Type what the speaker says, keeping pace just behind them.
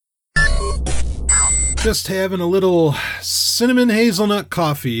Just having a little cinnamon hazelnut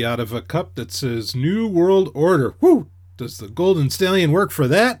coffee out of a cup that says New World Order. Woo! Does the Golden Stallion work for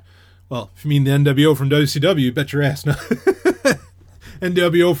that? Well, if you mean the NWO from WCW, bet your ass no.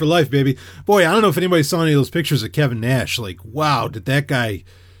 NWO for life, baby. Boy, I don't know if anybody saw any of those pictures of Kevin Nash. Like, wow, did that guy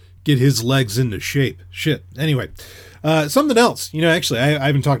get his legs into shape? Shit. Anyway, something else. You know, actually, I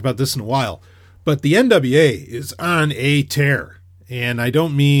haven't talked about this in a while, but the NWA is on a tear. And I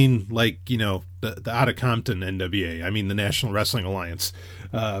don't mean like, you know, the out of Compton NWA. I mean the National Wrestling Alliance.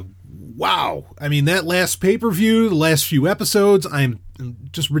 Wow. I mean, that last pay-per-view, the last few episodes, I'm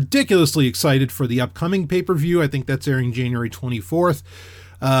just ridiculously excited for the upcoming pay-per-view. I think that's airing January 24th.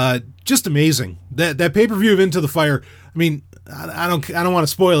 Just amazing. That pay-per-view of Into the Fire. I mean, I don't want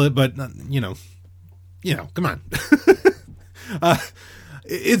to spoil it, but you know, come on.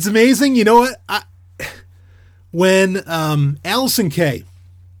 It's amazing. You know what? When Allison Kay,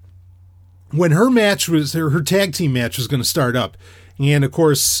 when her match was, her tag team match was going to start up, and of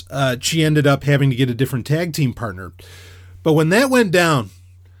course she ended up having to get a different tag team partner. But when that went down,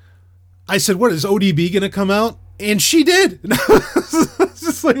 I said, "What, is ODB going to come out?" And she did. It's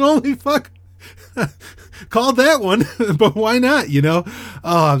just like, holy fuck. Called that one, but why not, you know?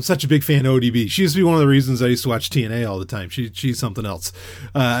 Oh, I'm such a big fan of ODB. She used to be one of the reasons I used to watch TNA all the time. She's something else.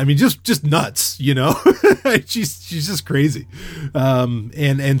 I mean, just nuts, you know? she's just crazy.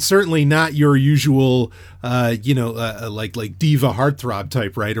 And certainly not your usual, like diva heartthrob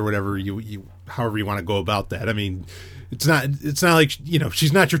type, right? Or whatever however you want to go about that. I mean, it's not like, you know,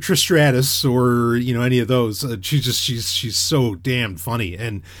 she's not your Trish Stratus or, you know, any of those. She's so damn funny.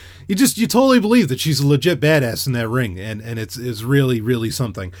 And you totally believe that she's a legit badass in that ring. And it's really, really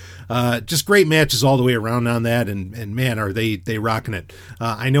something. Just great matches all the way around on that. And man, are they rocking it.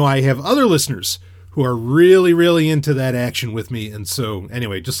 I know I have other listeners who are really, really into that action with me. And so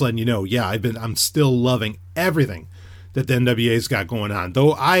anyway, just letting you know, yeah, I'm still loving everything that the NWA's got going on.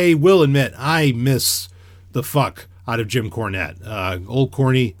 Though I will admit, I miss the fuck out of Jim Cornette. Old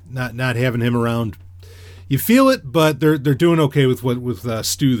Corny, not having him around. You feel it, but they're doing okay with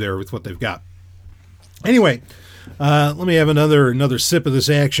Stu there with what they've got. Anyway, let me have another sip of this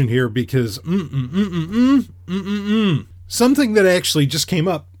action here because something that actually just came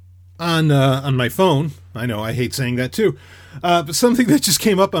up on my phone. I know I hate saying that too, but something that just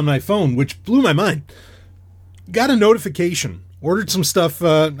came up on my phone, which blew my mind. Got a notification. Ordered some stuff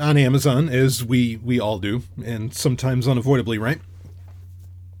on Amazon, as we all do, and sometimes unavoidably, right?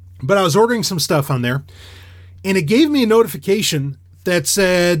 But I was ordering some stuff on there, and it gave me a notification that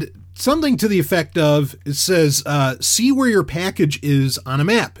said something to the effect of, it says, see where your package is on a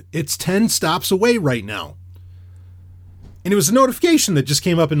map. It's 10 stops away right now. And it was a notification that just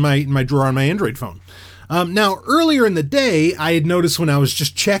came up in my drawer on my Android phone. Now, earlier in the day, I had noticed when I was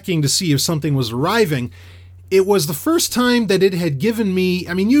just checking to see if something was arriving, it was the first time that it had given me,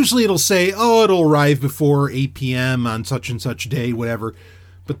 I mean, usually it'll say, oh, it'll arrive before 8 p.m. on such and such day, whatever.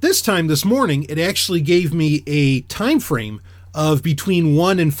 But this time, this morning, it actually gave me a time frame of between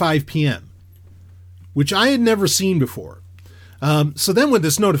 1 and 5 p.m., which I had never seen before. So then when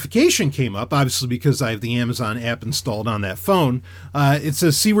this notification came up, obviously because I have the Amazon app installed on that phone, it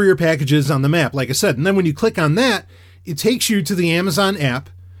says, see where your package is on the map, like I said. And then when you click on that, it takes you to the Amazon app.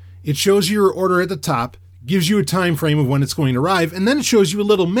 It shows you your order at the top, gives you a time frame of when it's going to arrive, and then it shows you a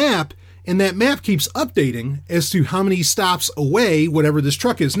little map, and that map keeps updating as to how many stops away whatever this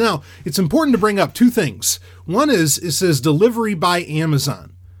truck is. Now, it's important to bring up two things. One is, it says delivery by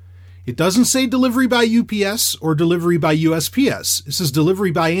Amazon. It doesn't say delivery by UPS or delivery by USPS. It says delivery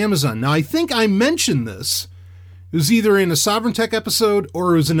by Amazon. Now, I think I mentioned this. It was either in a Sovereign Tech episode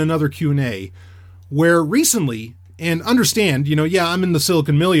or it was in another Q&A, where recently, and understand, you know, yeah, I'm in the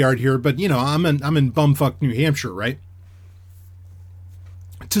Silicon Mill Yard here, but, you know, I'm in bumfuck New Hampshire, right?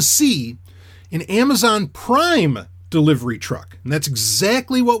 To see an Amazon Prime delivery truck, and that's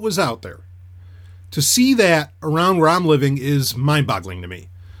exactly what was out there. To see that around where I'm living is mind-boggling to me.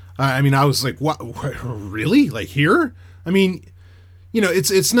 I mean, I was like, what, really? Like here? I mean, you know,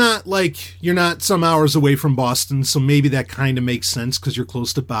 it's not like you're not some hours away from Boston, so maybe that kind of makes sense because you're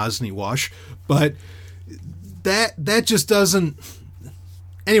close to Bosnia Wash, but that just doesn't.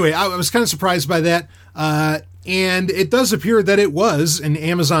 Anyway, I was kind of surprised by that. And it does appear that it was an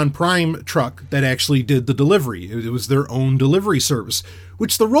Amazon Prime truck that actually did the delivery. It was their own delivery service,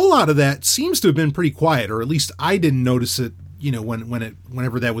 which the rollout of that seems to have been pretty quiet, or at least I didn't notice it, you know,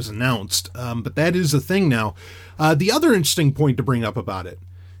 whenever that was announced. But that is a thing now. The other interesting point to bring up about it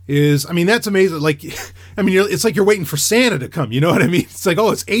is, I mean, that's amazing. Like, I mean, it's like you're waiting for Santa to come. You know what I mean? It's like,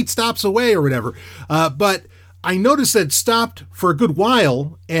 oh, it's 8 stops away or whatever. But I noticed that it stopped for a good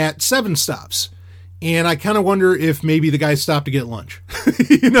while at 7 stops. And I kind of wonder if maybe the guy stopped to get lunch,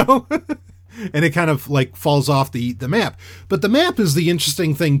 you know, and it kind of like falls off the map. But the map is the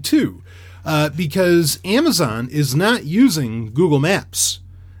interesting thing too, because Amazon is not using Google Maps.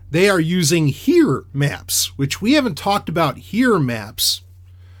 They are using Here Maps, which we haven't talked about Here Maps,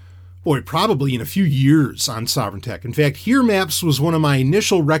 boy, probably in a few years on Sovereign Tech. In fact, Here Maps was one of my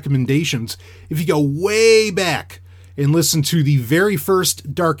initial recommendations. If you go way back and listen to the very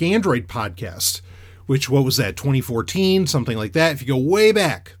first Dark Android podcast, which, what was that, 2014, something like that. If you go way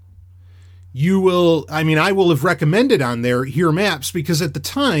back, I will have recommended on there Here Maps, because at the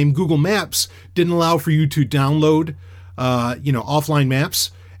time, Google Maps didn't allow for you to download, offline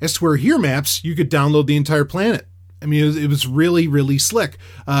maps. As to where Here Maps, you could download the entire planet. I mean, it was really, really slick.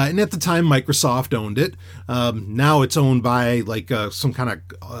 And at the time, Microsoft owned it. Now it's owned by some kind of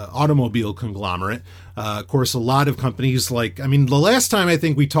automobile conglomerate. Of course, a lot of companies the last time I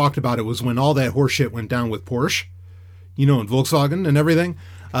think we talked about it was when all that horseshit went down with Porsche, and Volkswagen and everything.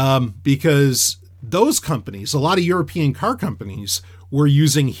 Because those companies, a lot of European car companies, were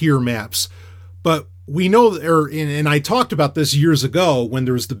using Here Maps. But we know, and I talked about this years ago when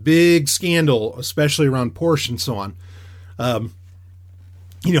there was the big scandal, especially around Porsche and so on.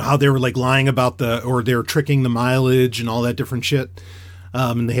 How they were lying about they were tricking the mileage and all that different shit.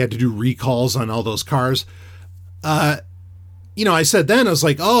 And they had to do recalls on all those cars. I said then, I was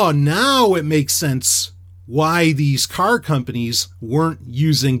like, oh, now it makes sense why these car companies weren't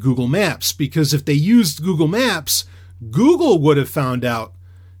using Google Maps. Because if they used Google Maps, Google would have found out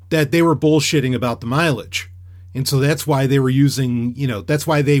that they were bullshitting about the mileage. And so that's why they were using, that's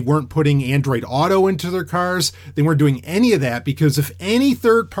why they weren't putting Android Auto into their cars. They weren't doing any of that, because if any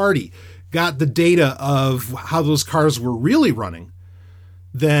third party got the data of how those cars were really running,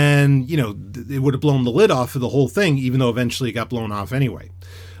 then, it would have blown the lid off of the whole thing, even though eventually it got blown off anyway.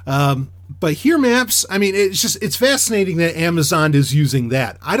 But Here Maps, it's fascinating that Amazon is using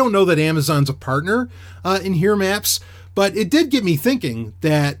that. I don't know that Amazon's a partner in Here Maps, but it did get me thinking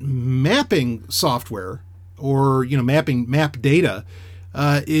that mapping software or, map data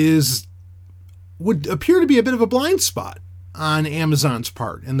would appear to be a bit of a blind spot on Amazon's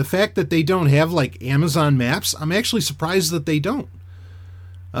part. And the fact that they don't have Amazon Maps, I'm actually surprised that they don't.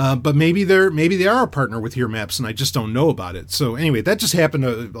 But maybe they are a partner with Here Maps and I just don't know about it. So anyway, that just happened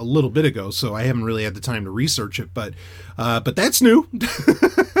a little bit ago, so I haven't really had the time to research it, but that's new.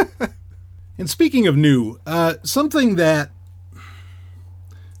 And speaking of new, something that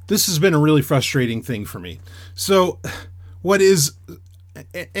this has been a really frustrating thing for me. So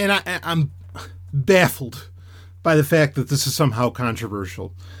I'm baffled by the fact that this is somehow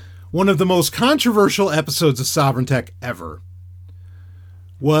controversial. One of the most controversial episodes of Sovereign Tech ever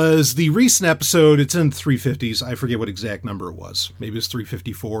was the recent episode. It's in the 350s. I forget what exact number it was. Maybe it's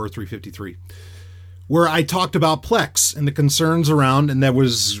 354 or 353. Where I talked about Plex and the concerns around, and that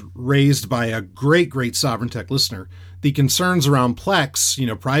was raised by a great, great Sovereign Tech listener, the concerns around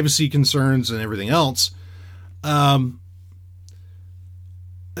Plex, privacy concerns and everything else.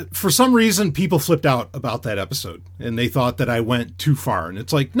 For some reason, people flipped out about that episode and they thought that I went too far. And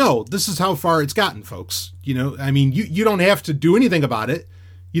it's like, no, this is how far it's gotten, folks. You don't have to do anything about it.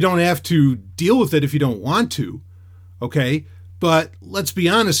 You don't have to deal with it if you don't want to. Okay. But let's be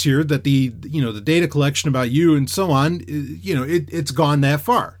honest here that the data collection about you and so on, it's gone that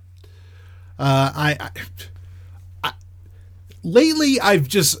far. Lately,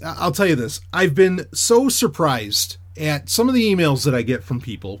 I'll tell you this, I've been so surprised at some of the emails that I get from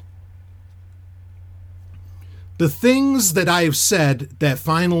people. The things that I've said that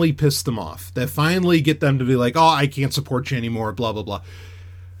finally piss them off, that finally get them to be like, oh, I can't support you anymore, blah, blah, blah.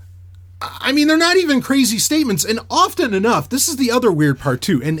 They're not even crazy statements. And often enough, this is the other weird part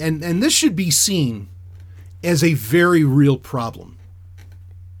too. And this should be seen as a very real problem.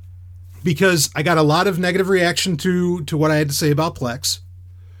 Because I got a lot of negative reaction to what I had to say about Plex.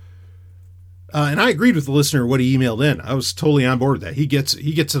 And I agreed with the listener what he emailed in. I was totally on board with that. He gets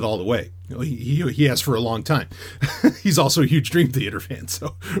it all the way. He has for a long time. He's also a huge Dream Theater fan,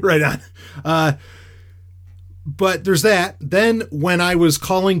 so right on. But there's that. Then when I was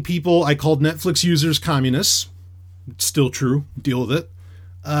calling people, I called Netflix users communists. It's still true. Deal with it.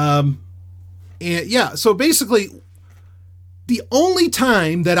 And yeah, so basically, the only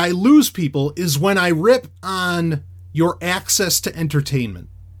time that I lose people is when I rip on your access to entertainment.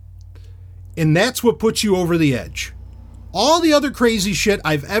 And that's what puts you over the edge. All the other crazy shit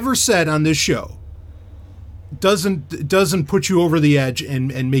I've ever said on this show doesn't put you over the edge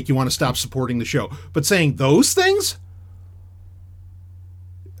and make you want to stop supporting the show. But saying those things,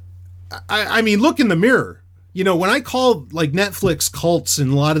 I mean, look in the mirror. When I call like Netflix cults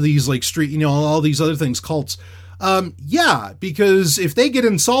and a lot of these like street, all these other things cults, yeah, because if they get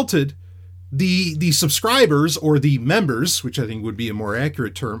insulted, the subscribers or the members, which I think would be a more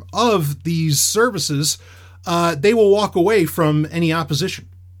accurate term, of these services, they will walk away from any opposition,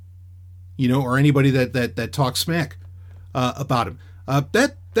 or anybody that talks smack about him.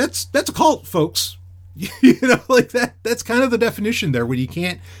 That's a cult, folks. Like that's kind of the definition there. When you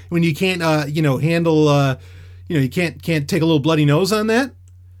can't handle, you can't take a little bloody nose on that.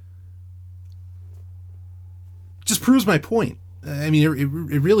 Just proves my point. I mean,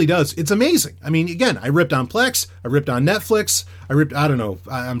 it really does. It's amazing. I mean, again, I ripped on Plex, I ripped on Netflix, I don't know,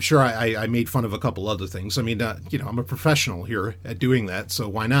 I'm sure I made fun of a couple other things. I mean, I'm a professional here at doing that, so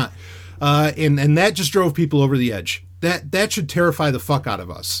why not? And that just drove people over the edge. That should terrify the fuck out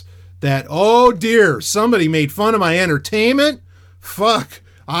of us. That, oh dear, somebody made fun of my entertainment? Fuck,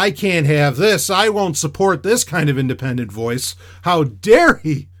 I can't have this. I won't support this kind of independent voice. How dare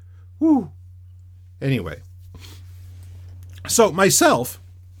he? Whew. Anyway. So myself,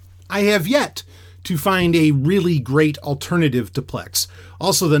 I have yet to find a really great alternative to Plex.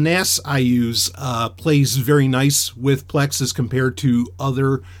 Also, the NAS I use plays very nice with Plex as compared to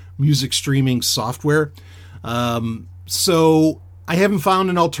other music streaming software. So I haven't found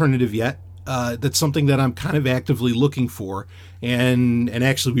an alternative yet. That's something that I'm kind of actively looking for. And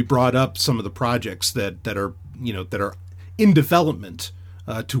actually, we brought up some of the projects that are in development.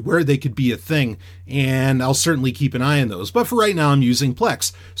 To where they could be a thing, and I'll certainly keep an eye on those. But for right now, I'm using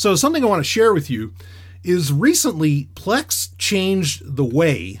Plex. So something I want to share with you is recently Plex changed the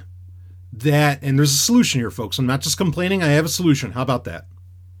way that, and there's a solution here, folks. I'm not just complaining. I have a solution. How about that?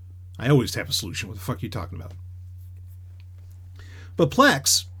 I always have a solution. What the fuck are you talking about? But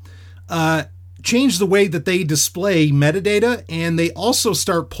Plex changed the way that they display metadata, and they also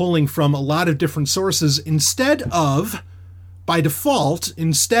start pulling from a lot of different sources by default,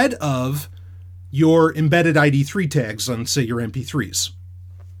 instead of your embedded ID3 tags on, say, your MP3s.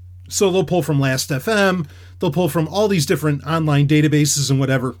 So they'll pull from Last.fm, they'll pull from all these different online databases and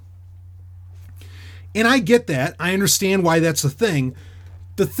whatever. And I get that. I understand why that's a thing.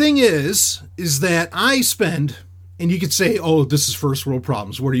 The thing is that I spend, and you could say, oh, this is first world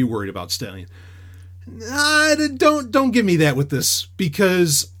problems. What are you worried about, Stallion? Don't give me that with this,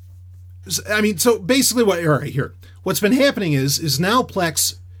 because, I mean, so basically all right, here. What's been happening is now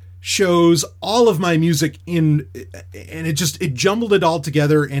Plex shows all of my music and it jumbled it all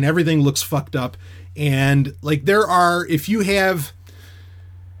together, and everything looks fucked up. And like if you have,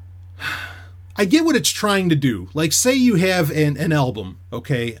 I get what it's trying to do. Like, say you have an album,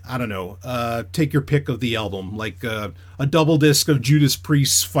 okay? I don't know, take your pick of the album, like a double disc of Judas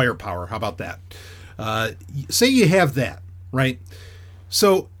Priest's Firepower. How about that? Say you have that, right?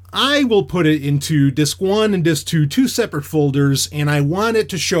 So I will put it into disc 1 and disc 2, two separate folders, and I want it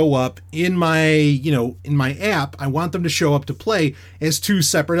to show up in my app. I want them to show up to play as two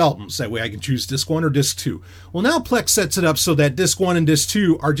separate albums. That way I can choose disc 1 or disc 2. Well, now Plex sets it up so that disc 1 and disc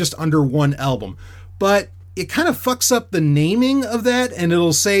 2 are just under one album. But it kind of fucks up the naming of that, and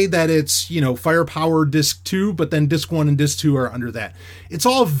it'll say that it's, Firepower disc 2, but then disc 1 and disc 2 are under that. It's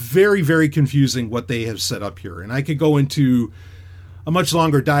all very, very confusing what they have set up here. And I could go into a much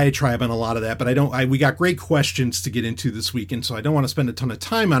longer diatribe on a lot of that, but we got great questions to get into this weekend, so I don't want to spend a ton of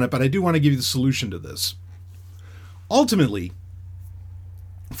time on it, but I do want to give you the solution to this. Ultimately,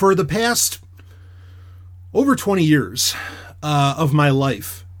 for the past over 20 years of my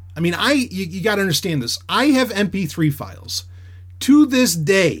life, I mean, you got to understand this. I have MP3 files to this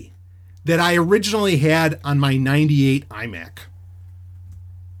day that I originally had on my 98 iMac.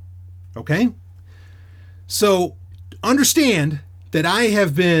 Okay? So understand that I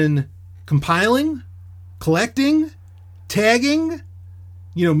have been compiling, collecting, tagging,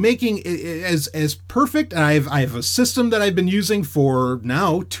 making it as perfect. And I have a system that I've been using for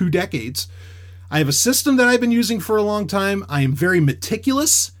now 2 decades. I have a system that I've been using for a long time. I am very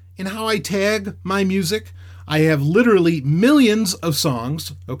meticulous in how I tag my music. I have literally millions of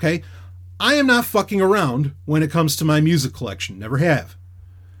songs, okay? I am not fucking around when it comes to my music collection. Never have.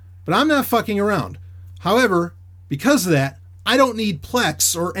 But I'm not fucking around. However, because of that, I don't need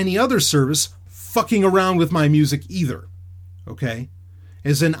Plex or any other service fucking around with my music either, okay?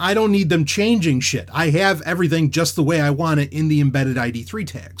 As in, I don't need them changing shit. I have everything just the way I want it in the embedded ID3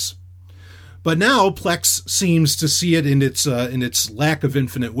 tags. But now Plex seems to see it in its lack of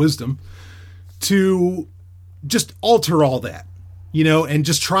infinite wisdom to just alter all that, and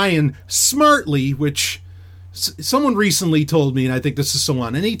just try and smartly, which someone recently told me, and I think this is so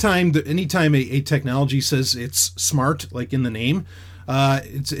on. Anytime a technology says it's smart, like in the name,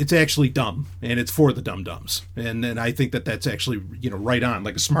 It's actually dumb, and it's for the dum-dums. And I think that's actually, right on.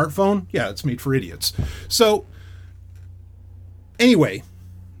 Like a smartphone, yeah, it's made for idiots. So anyway,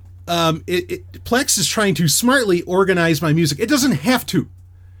 Plex is trying to smartly organize my music. It doesn't have to.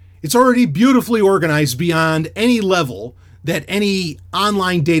 It's already beautifully organized beyond any level that any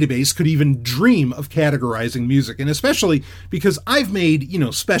online database could even dream of categorizing music. And especially because I've made,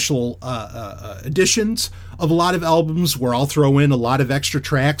 special editions of a lot of albums where I'll throw in a lot of extra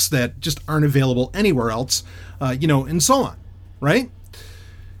tracks that just aren't available anywhere else, and so on, right?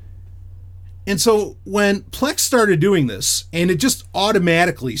 And so when Plex started doing this, and it just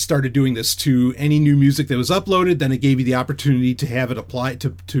automatically started doing this to any new music that was uploaded, then it gave you the opportunity to have it apply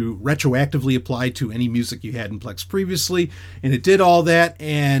to retroactively apply to any music you had in Plex previously. And it did all that,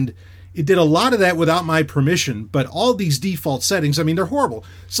 and it did a lot of that without my permission, but all these default settings, I mean, they're horrible.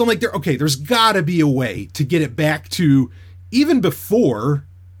 So I'm like, there's gotta be a way to get it back to even before,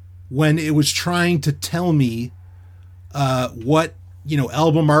 when it was trying to tell me what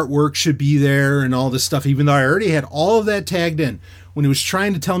album artwork should be there and all this stuff, even though I already had all of that tagged in. When it was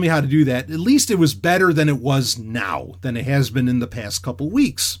trying to tell me how to do that, at least it was better than it was now, than it has been in the past couple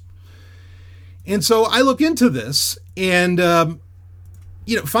weeks. And so I look into this, and,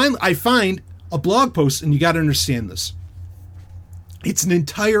 finally I find a blog post, and you got to understand this. It's an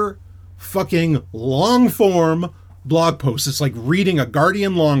entire fucking long form blog post. It's like reading a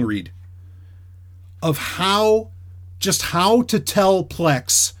Guardian long read of how to tell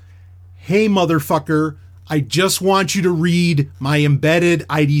Plex, hey, motherfucker, I just want you to read my embedded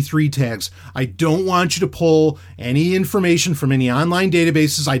ID3 tags. I don't want you to pull any information from any online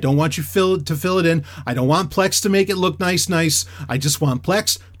databases. I don't want you to fill it in. I don't want Plex to make it look nice. I just want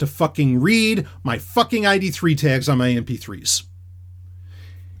Plex to fucking read my fucking ID3 tags on my MP3s.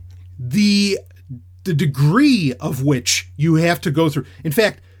 The degree of which you have to go through. In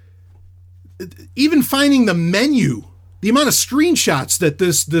fact, even finding the menu, the amount of screenshots that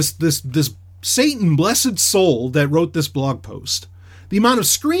this Satan blessed soul that wrote this blog post, the amount of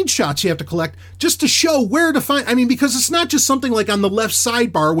screenshots you have to collect just to show where to find, because it's not just something like on the left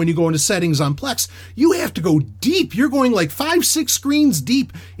sidebar when you go into settings on Plex. You have to go deep. You're going like 5-6 screens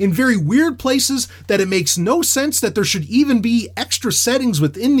deep in very weird places that it makes no sense that there should even be extra settings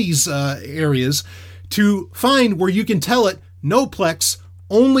within these areas to find where you can tell it, no, Plex,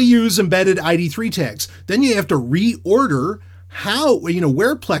 only use embedded ID3 tags. Then you have to reorder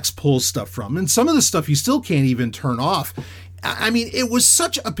where Plex pulls stuff from. And some of the stuff you still can't even turn off. It was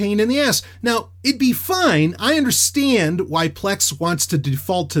such a pain in the ass. Now, it'd be fine. I understand why Plex wants to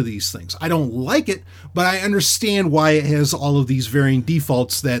default to these things. I don't like it, but I understand why it has all of these varying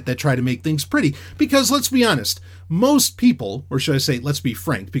defaults that try to make things pretty. Because let's be honest, most people, or should I say, let's be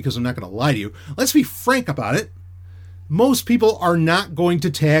frank, because I'm not going to lie to you. Let's be frank about it. Most people are not going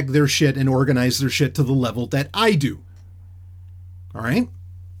to tag their shit and organize their shit to the level that I do. All right?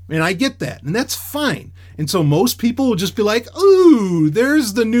 And I get that. And that's fine. And so most people will just be like, ooh,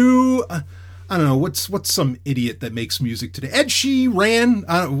 there's the new, I don't know, what's some idiot that makes music today? Ed Sheeran,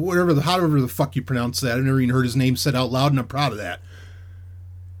 however the fuck you pronounce that. I've never even heard his name said out loud, and I'm proud of that.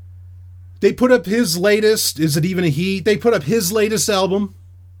 They put up his latest, is it even a he? They put up his latest album.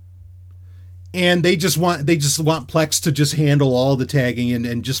 And they just want Plex to just handle all the tagging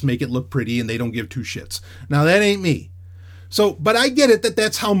and just make it look pretty, and they don't give two shits. Now, that ain't me. So, but I get it that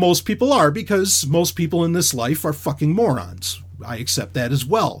that's how most people are, because most people in this life are fucking morons. I accept that as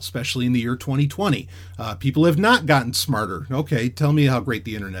well, especially in the year 2020. People have not gotten smarter. Okay, tell me how great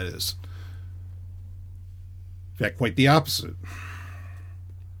the internet is. In fact, quite the opposite.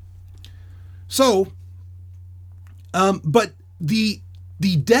 So, but the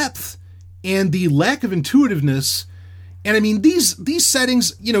depth and the lack of intuitiveness, and these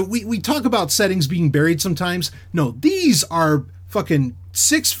settings, we talk about settings being buried sometimes. No, these are fucking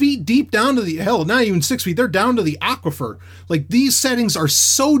 6 feet deep down to the, hell, not even 6 feet, they're down to the aquifer. Like, these settings are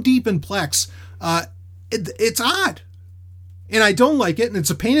so deep in Plex, it's odd. And I don't like it, and it's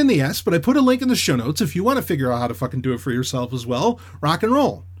a pain in the ass, but I put a link in the show notes if you want to figure out how to fucking do it for yourself as well. Rock and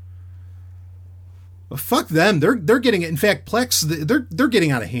roll. But fuck them. They're getting it. In fact, Plex, they're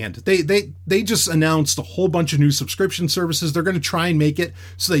getting out of hand. They just announced a whole bunch of new subscription services. They're going to try and make it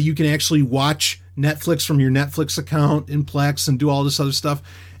so that you can actually watch Netflix from your Netflix account in Plex and do all this other stuff.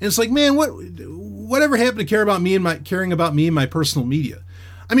 And it's like, man, whatever happened to caring about me and my personal media?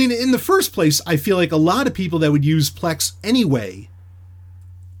 In the first place, I feel like a lot of people that would use Plex anyway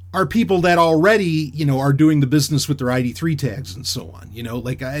are people that already, are doing the business with their ID3 tags and so on.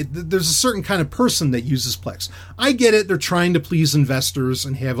 There's a certain kind of person that uses Plex. I get it. They're trying to please investors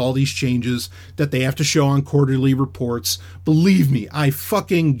and have all these changes that they have to show on quarterly reports. Believe me, I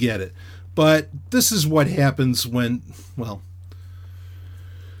fucking get it. But this is what happens when,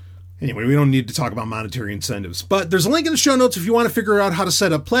 anyway, we don't need to talk about monetary incentives. But there's a link in the show notes if you want to figure out how to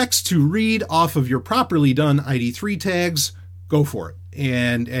set up Plex to read off of your properly done ID3 tags. Go for it.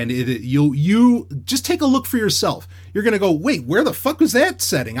 And you just take a look for yourself. You're going to go, wait, where the fuck was that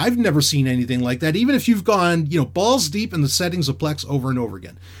setting? I've never seen anything like that. Even if you've gone, balls deep in the settings of Plex over and over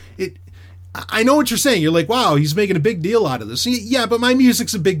again. I know what you're saying. You're like, wow, he's making a big deal out of this. Yeah, but my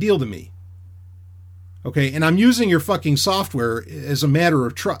music's a big deal to me. Okay, and I'm using your fucking software as a matter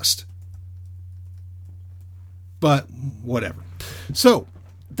of trust. But whatever. So,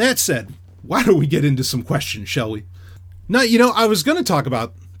 that said, why don't we get into some questions, shall we? Now, I was going to talk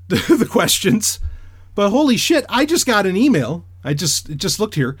about the questions, but holy shit, I just got an email. I just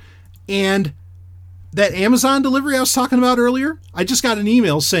looked here, and that Amazon delivery I was talking about earlier, I just got an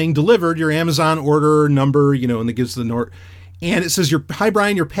email saying delivered your Amazon order number, and it gives the note. And it says, hi,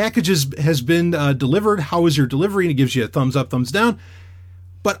 Brian, your package has been delivered. How was your delivery? And it gives you a thumbs up, thumbs down.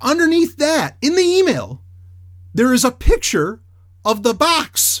 But underneath that, in the email, there is a picture of the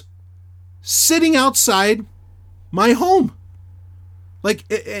box sitting outside my home.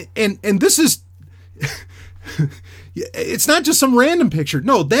 And this is, it's not just some random picture.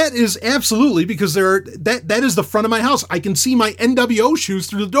 No, that is absolutely because that is the front of my house. I can see my NWO shoes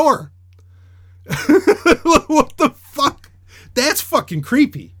through the door. What the fuck? That's fucking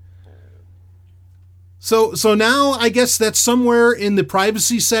creepy. So now I guess that's somewhere in the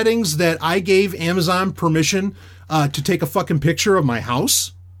privacy settings that I gave Amazon permission to take a fucking picture of my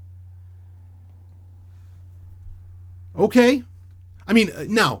house. Okay. I mean,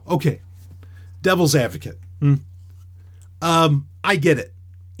 now, okay. Devil's advocate. I get it.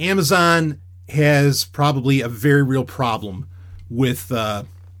 Amazon has probably a very real problem with,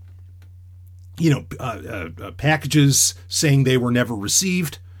 packages saying they were never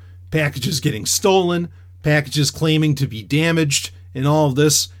received, packages getting stolen, packages claiming to be damaged, and all of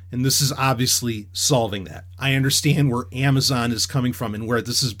this. And this is obviously solving that. I understand where Amazon is coming from and where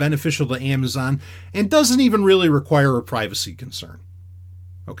this is beneficial to Amazon and doesn't even really require a privacy concern.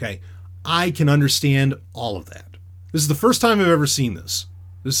 Okay, I can understand all of that. This is the first time I've ever seen this.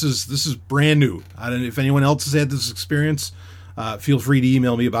 This is brand new. I don't know if anyone else has had this experience. Feel free to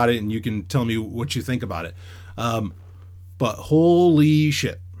email me about it and you can tell me what you think about it. But holy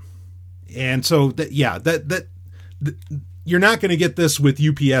shit. And so you're not going to get this with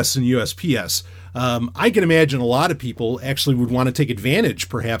UPS and USPS. I can imagine a lot of people actually would want to take advantage,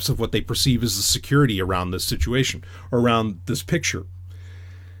 perhaps, of what they perceive as the security around this situation, or around this picture.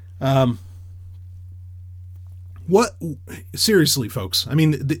 Seriously, folks, I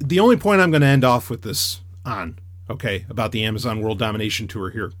mean, the only point I'm going to end off with this on, okay, about the Amazon World Domination Tour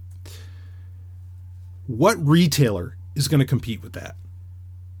here. What retailer is going to compete with that?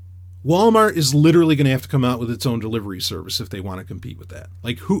 Walmart is literally going to have to come out with its own delivery service if they want to compete with that.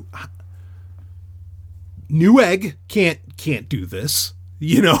 Like who? Newegg can't do this.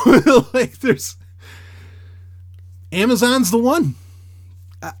 Like there's Amazon's the one.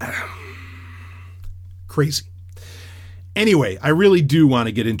 Crazy. Anyway, I really do want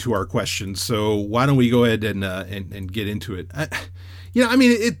to get into our questions, so why don't we go ahead and get into it?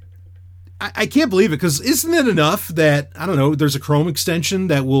 I can't believe it, because isn't it enough that, I don't know, there's a Chrome extension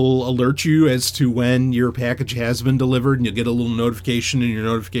that will alert you as to when your package has been delivered, and you'll get a little notification in your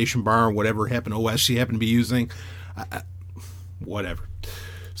notification bar or whatever OS you happen to be using. Whatever.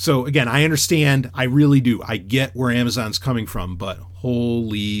 So again, I understand. I really do. I get where Amazon's coming from, but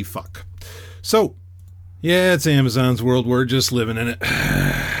holy fuck. So, yeah, it's Amazon's world. We're just living in it.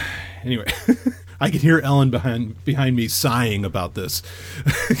 Anyway. I can hear Ellen behind me sighing about this.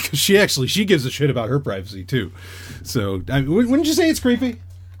 Because she gives a shit about her privacy, too. So, wouldn't you say it's creepy?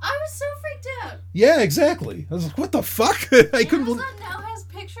 I was so freaked out. Yeah, exactly. I was like, what the fuck? I couldn't believe. Amazon now has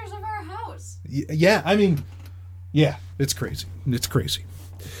pictures of our house. Yeah, I mean, yeah, it's crazy. It's crazy.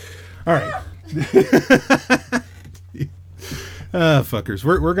 All right. Fuckers.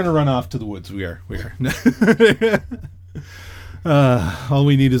 We're going to run off to the woods. We are. All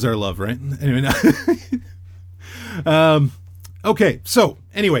we need is our love, right? Anyway, okay. So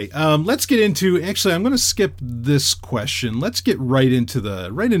anyway, let's get into, actually, I'm going to skip this question. Let's get right into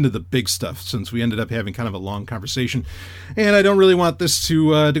the big stuff, since we ended up having kind of a long conversation and I don't really want this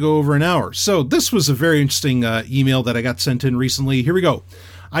to go over an hour. So this was a very interesting email that I got sent in recently. Here we go.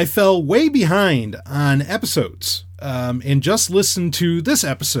 I fell way behind on episodes and just listened to this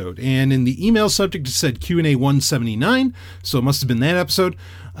episode. And in the email subject, it said Q&A 179, so it must have been that episode.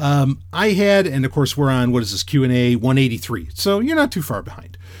 I had, and of course we're on, what is this, Q&A 183. So you're not too far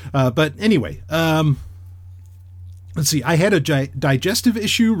behind. But anyway, let's see. I had a digestive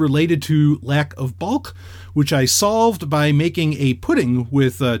issue related to lack of bulk, which I solved by making a pudding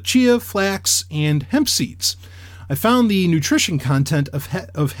with chia, flax, and hemp seeds. I found the nutrition content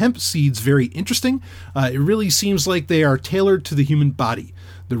of hemp seeds very interesting. It really seems like they are tailored to the human body.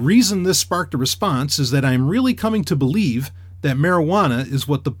 The reason this sparked a response is that I'm really coming to believe that marijuana is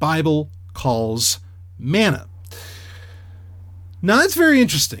what the Bible calls manna. Now, that's very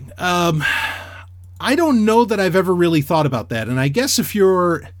interesting. I don't know that I've ever really thought about that. And I guess if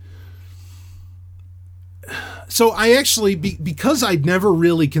you're... So I actually, because I'd never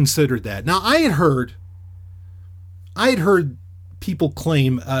really considered that. Now, I had heard people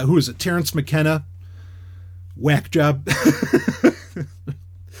claim, who is it, Terence McKenna? Whack job.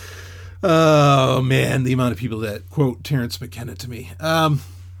 Oh, man, the amount of people that quote Terence McKenna to me. I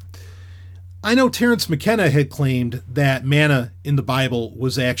know Terence McKenna had claimed that manna in the Bible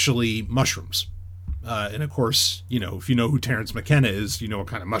was actually mushrooms. And of course, you know, if you know who Terence McKenna is, you know what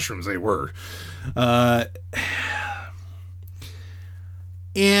kind of mushrooms they were. And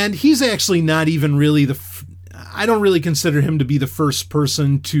he's actually not even really I don't really consider him to be the first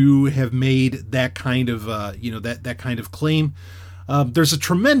person to have made that kind of, that kind of claim. There's a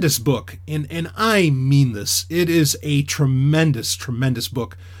tremendous book, and I mean this. It is a tremendous, tremendous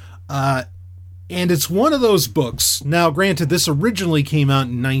book. And it's one of those books. Now, granted, this originally came out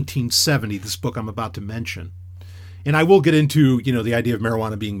in 1970, this book I'm about to mention. And I will get into, the idea of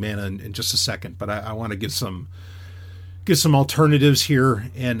marijuana being manna in just a second, but I want to give some alternatives here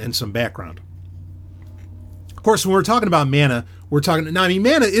and some background. Of course, when we're talking about manna,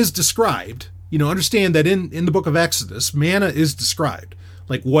 manna is described. Understand that in the book of Exodus, manna is described,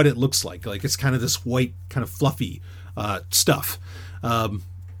 like what it looks like. Like it's kind of this white, kind of fluffy stuff.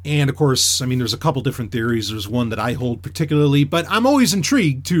 And of course, there's a couple different theories. There's one that I hold particularly, but I'm always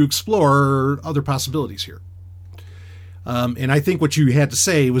intrigued to explore other possibilities here. And I think what you had to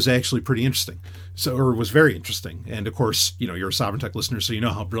say was actually pretty interesting. Or was very interesting. And of course, you're a Sovereign Tech listener, so you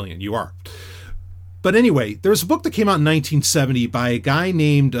know how brilliant you are. But anyway, there's a book that came out in 1970 by a guy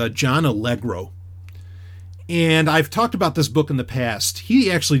named John Allegro. And I've talked about this book in the past.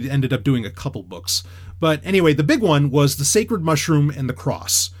 He actually ended up doing a couple books. But anyway, the big one was The Sacred Mushroom and the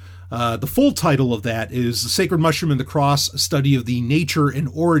Cross. The full title of that is The Sacred Mushroom and the Cross, a study of the nature and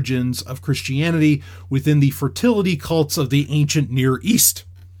origins of Christianity within the fertility cults of the ancient Near East.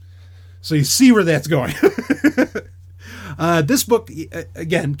 So you see where that's going. This book,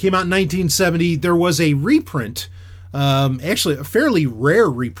 again, came out in 1970. There was a reprint, actually a fairly rare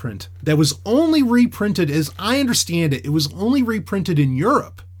reprint, that was only reprinted, as I understand it, it was only reprinted in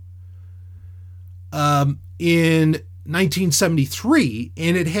Europe in 1973,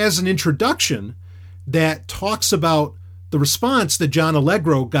 and it has an introduction that talks about the response that John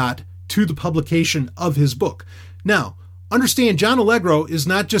Allegro got to the publication of his book. Now, understand, John Allegro is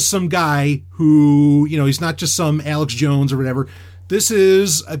not just some guy who, he's not just some Alex Jones or whatever. This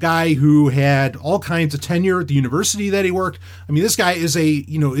is a guy who had all kinds of tenure at the university that he worked. This guy is a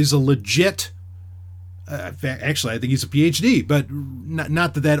legit, actually, I think he's a PhD, but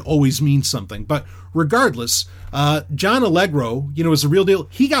not that always means something. But regardless, John Allegro, is a real deal.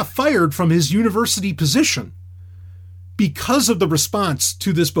 He got fired from his university position because of the response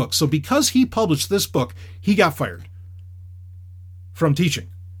to this book. So because he published this book, he got fired from teaching.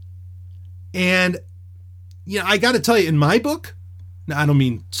 And, I got to tell you, in my book, now I don't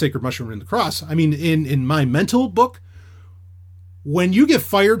mean Sacred Mushroom and the Cross, I mean in my mental book, when you get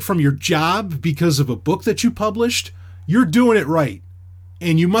fired from your job because of a book that you published, you're doing it right.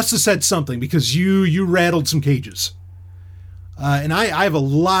 And you must have said something because you rattled some cages. And I have a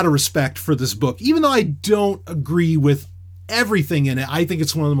lot of respect for this book, even though I don't agree with everything in it. I think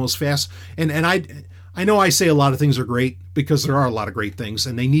it's one of the most fast, and I know I say a lot of things are great because there are a lot of great things,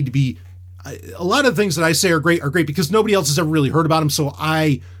 and they need to be. A lot of the things that I say are great because nobody else has ever really heard about them, so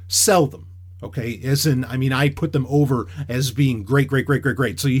I sell them. Okay, as in, I put them over as being great, great, great, great,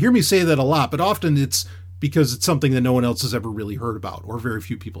 great. So you hear me say that a lot, but often it's because it's something that no one else has ever really heard about, or very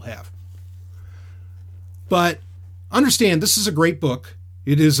few people have. But understand, this is a great book.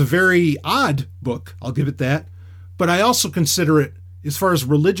 It is a very odd book, I'll give it that. But I also consider it, as far as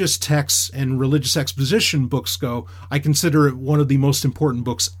religious texts and religious exposition books go, I consider it one of the most important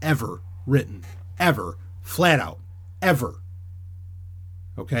books ever written. Ever. Flat out. Ever.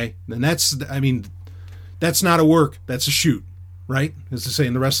 Okay? And that's not a work, that's a shoot. right? As they say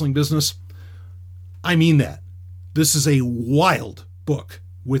in the wrestling business. I mean that. This is a wild book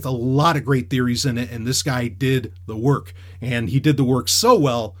with a lot of great theories in it, and this guy did the work. And he did the work so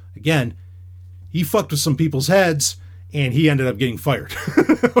well, again, he fucked with some people's heads, and he ended up getting fired,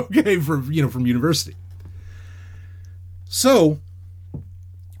 okay, from university. So,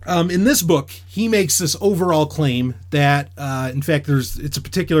 in this book, he makes this overall claim that, in fact,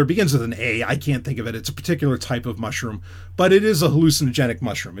 it begins with an A. I can't think of it. It's a particular type of mushroom, but it is a hallucinogenic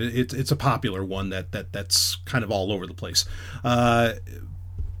mushroom. It's a popular one that's kind of all over the place.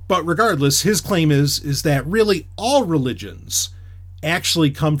 But regardless, his claim is that really all religions actually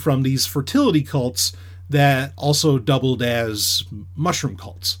come from these fertility cults that also doubled as mushroom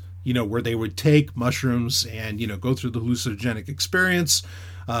cults, where they would take mushrooms and, go through the hallucinogenic experience,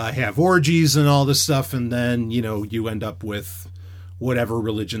 have orgies and all this stuff, and then, you end up with whatever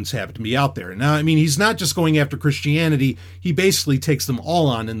religions happen to be out there. Now, I mean, he's not just going after Christianity. He basically takes them all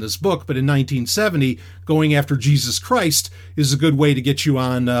on in this book, but in 1970, going after Jesus Christ is a good way to get you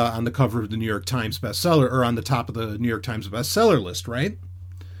on the cover of the New York Times bestseller, or on the top of the New York Times bestseller list, right?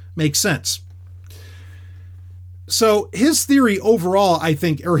 Makes sense. So his theory overall, I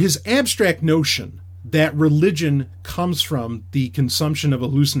think, or his abstract notion that religion comes from the consumption of a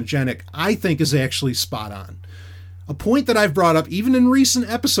hallucinogenic, I think is actually spot on. A point that I've brought up even in recent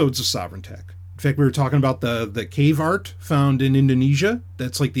episodes of Sovereign Tech. In fact, we were talking about the cave art found in Indonesia.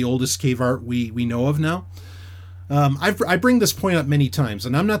 That's like the oldest cave art we know of now. I bring this point up many times,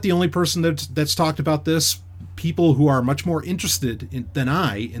 and I'm not the only person that's talked about this. People who are much more interested than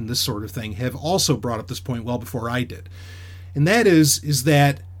I in this sort of thing have also brought up this point well before I did. And that is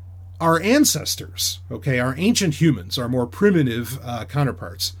that our ancestors, okay, our ancient humans, our more primitive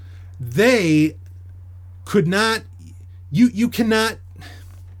counterparts, they could not, you can't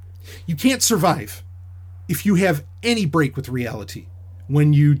survive if you have any break with reality,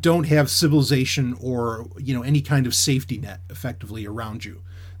 when you don't have civilization or, any kind of safety net effectively around you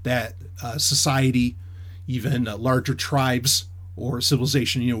that society, even larger tribes or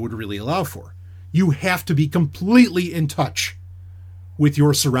civilization, would really allow for. You have to be completely in touch with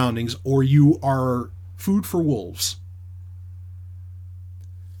your surroundings, or you are food for wolves.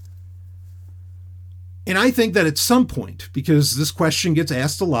 And I think that at some point, because this question gets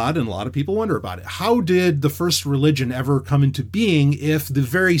asked a lot and a lot of people wonder about it, how did the first religion ever come into being if the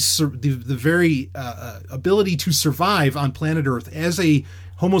very ability to survive on planet Earth as a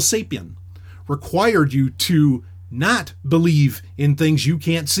Homo sapien required you to not believe in things you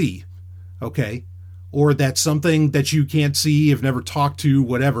can't see, okay? Or that something that you can't see, have never talked to,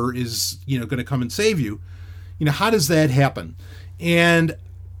 whatever, is, going to come and save you. How does that happen? And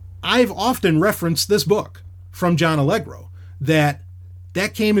I've often referenced this book from John Allegro, that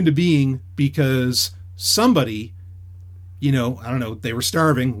came into being because somebody, I don't know, they were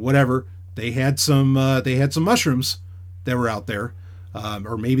starving, whatever. They had some mushrooms that were out there,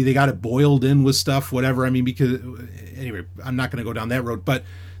 or maybe they got it boiled in with stuff, whatever. I mean, because anyway, I'm not going to go down that road, but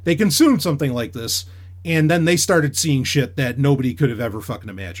they consumed something like this, and then they started seeing shit that nobody could have ever fucking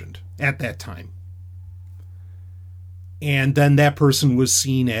imagined at that time. And then that person was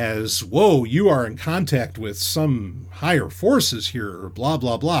seen as, whoa, you are in contact with some higher forces here, or blah,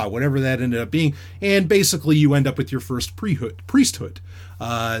 blah, blah, whatever that ended up being. And basically you end up with your first priesthood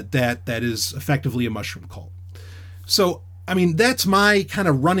that is effectively a mushroom cult. So, I mean, that's my kind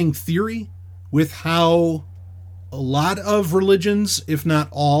of running theory with how a lot of religions, if not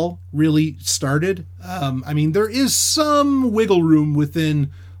all, really started. I mean, there is some wiggle room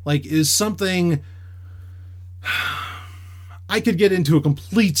within, like, is something... I could get into a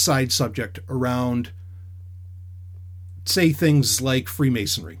complete side subject around, say, things like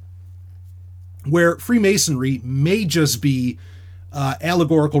Freemasonry, where Freemasonry may just be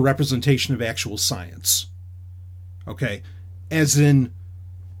allegorical representation of actual science. Okay? As in,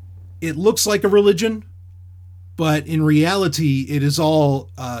 it looks like a religion, but in reality, it is all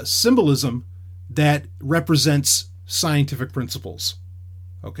symbolism that represents scientific principles.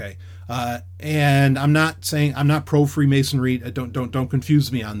 Okay? And I'm not pro Freemasonry. Don't confuse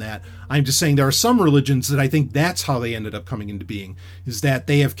me on that. I'm just saying there are some religions that I think that's how they ended up coming into being, is that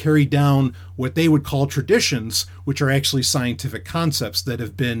they have carried down what they would call traditions, which are actually scientific concepts that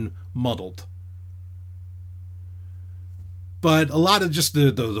have been muddled. But a lot of just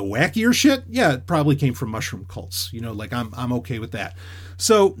the wackier shit, yeah, it probably came from mushroom cults. Like I'm okay with that.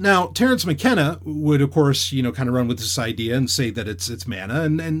 So now Terence McKenna would, of course, kind of run with this idea and say that it's manna,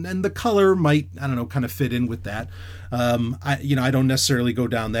 and the color might, I don't know, kind of fit in with that. I don't necessarily go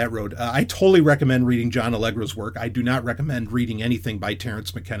down that road. I totally recommend reading John Allegro's work. I do not recommend reading anything by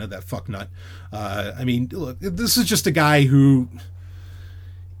Terence McKenna, that fucknut. Look, this is just a guy who,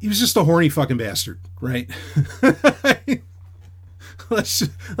 he was just a horny fucking bastard, right? Let's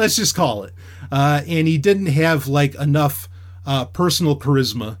just call it. And he didn't have like enough personal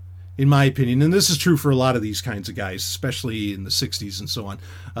charisma, in my opinion, and this is true for a lot of these kinds of guys, especially in the 60s and so on.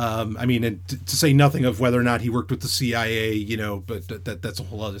 And to say nothing of whether or not he worked with the CIA, but that's a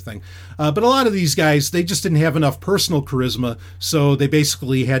whole other thing. But a lot of these guys, they just didn't have enough personal charisma, so they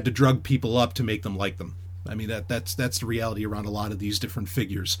basically had to drug people up to make them like them. I mean, that's the reality around a lot of these different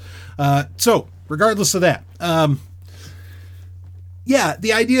figures. So regardless of that, yeah,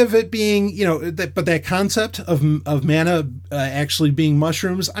 the idea of it being, that concept of manna actually being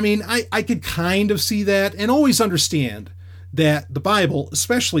mushrooms, I mean, I could kind of see that and always understand that the Bible,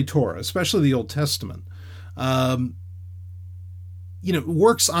 especially Torah, especially the Old Testament,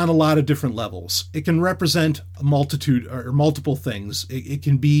 works on a lot of different levels. It can represent a multitude or multiple things. It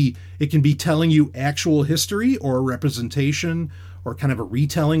can be telling you actual history or a representation or kind of a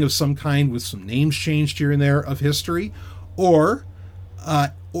retelling of some kind with some names changed here and there of history, or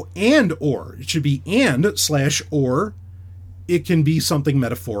it should be or it can be something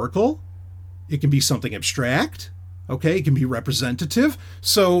metaphorical, it can be something abstract, okay, it can be representative.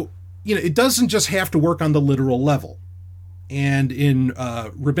 So it doesn't just have to work on the literal level. And in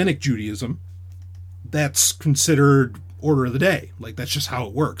rabbinic Judaism, that's considered order of the day. Like, that's just how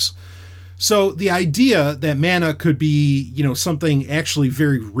it works. So the idea that manna could be something actually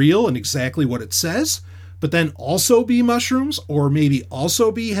very real and exactly what it says, but then also be mushrooms, or maybe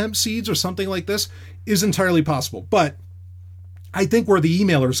also be hemp seeds or something like this, is entirely possible. But I think where the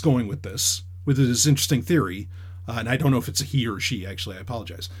emailer is going with this interesting theory, and I don't know if it's a he or she, actually, I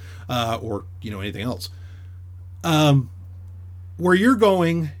apologize, or anything else. Where you're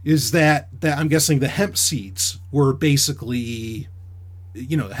going is that I'm guessing the hemp seeds were basically,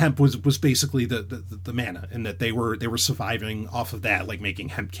 hemp was basically the manna, and that they were surviving off of that, like making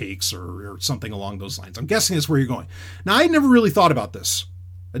hemp cakes or something along those lines. I'm guessing that's where you're going. Now, I never really thought about this,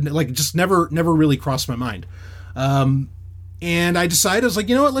 like, just never really crossed my mind. And I decided, I was like,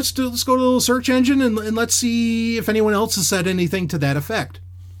 you know what, let's go to a little search engine and let's see if anyone else has said anything to that effect.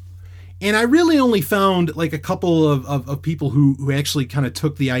 And I really only found like a couple of people who actually kind of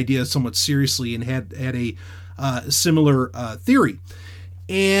took the idea somewhat seriously and had a similar theory.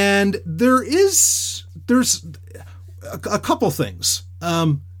 And there's a couple things.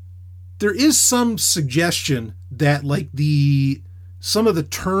 There is some suggestion that like some of the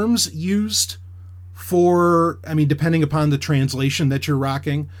terms used for, depending upon the translation that you're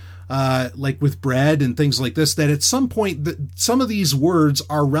rocking, like with bread and things like this, that at some point some of these words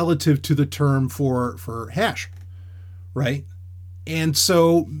are relative to the term for hash, right? And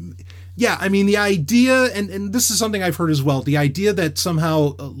so, yeah, the idea, and this is something I've heard as well, the idea that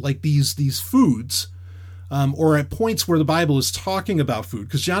somehow like these foods, or at points where the Bible is talking about food,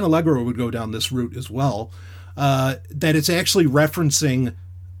 because John Allegro would go down this route as well, that it's actually referencing,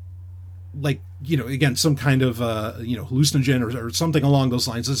 like, again, some kind of, hallucinogen or something along those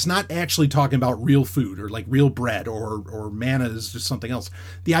lines. It's not actually talking about real food or like real bread or manna is just something else.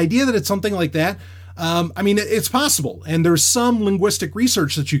 The idea that it's something like that, it's possible. And there's some linguistic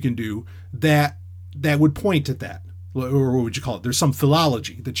research that you can do that would point at that. Or what would you call it? There's some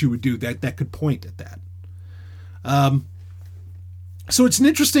philology that you would do that could point at that. So it's an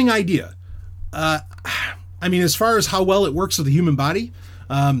interesting idea. As far as how well it works with the human body,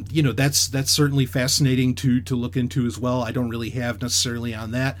 that's certainly fascinating to look into as well. I don't really have necessarily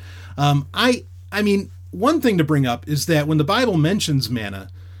on that. One thing to bring up is that when the Bible mentions manna,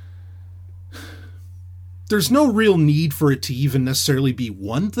 there's no real need for it to even necessarily be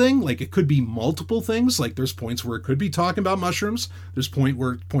one thing. Like, it could be multiple things. Like, there's points where it could be talking about mushrooms. There's points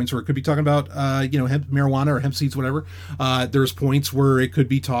where it could be talking about, hemp, marijuana or hemp seeds, whatever. There's points where it could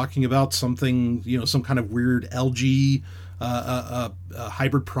be talking about something, some kind of weird algae, a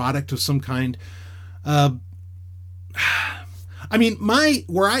hybrid product of some kind. I'm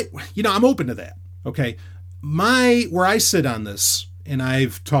open to that. Okay. Where I sit on this, and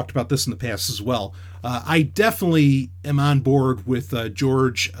I've talked about this in the past as well, I definitely am on board with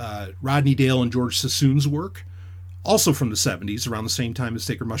Rodney Dale and George Sassoon's work, also from the 70s, around the same time as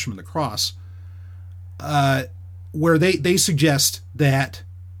Sacred Mushroom and the Cross, where they suggest that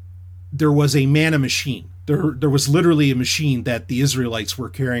there was a manna machine, There was literally a machine that the Israelites were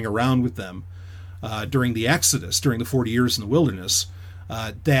carrying around with them during the Exodus, during the 40 years in the wilderness,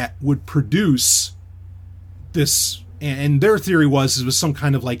 that would produce this. And their theory was it was some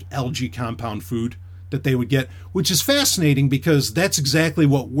kind of like algae compound food that they would get, which is fascinating because that's exactly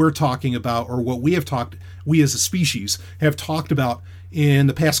what we're talking about, or what we as a species have talked about in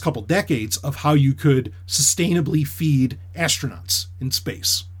the past couple decades, of how you could sustainably feed astronauts in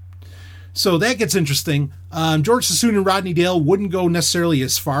space. So that gets interesting. George Sassoon and Rodney Dale wouldn't go necessarily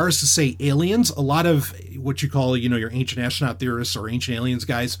as far as to say aliens. A lot of what you call, your ancient astronaut theorists or ancient aliens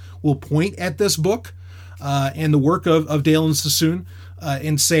guys will point at this book and the work of Dale and Sassoon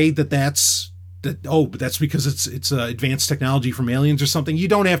and say that's because it's advanced technology from aliens or something. You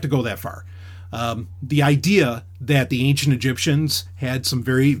don't have to go that far. The idea that the ancient Egyptians had some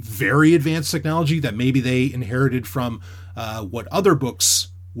very, very advanced technology that maybe they inherited from what other books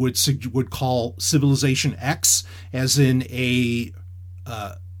would call Civilization X, as in a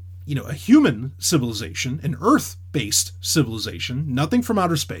human civilization, an Earth-based civilization, nothing from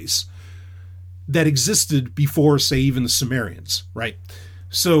outer space, that existed before, say, even the Sumerians, right?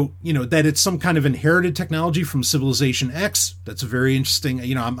 So, that it's some kind of inherited technology from Civilization X, that's a very interesting,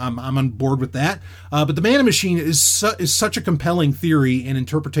 I'm on board with that. But the Manna Machine is such a compelling theory and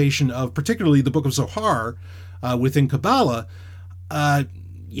interpretation of particularly the Book of Zohar within Kabbalah.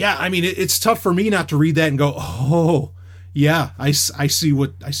 It's tough for me not to read that and go, oh, yeah, I see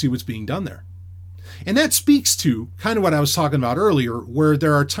what's being done there. And that speaks to kind of what I was talking about earlier, where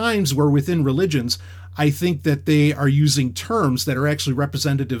there are times where within religions, I think that they are using terms that are actually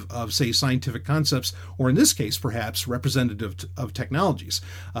representative of, say, scientific concepts, or in this case, perhaps representative of technologies.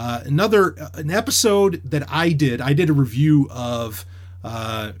 An episode that I did a review of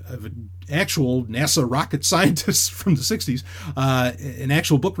an actual NASA rocket scientist from the 60s, an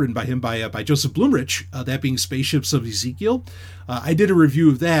actual book written by him by Joseph Blumrich, that being Spaceships of Ezekiel. I did a review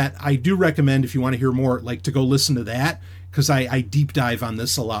of that. I do recommend, if you want to hear more, to go listen to that, because I deep dive on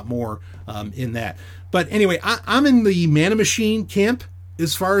this a lot more in that. But anyway, I'm in the Manna Machine camp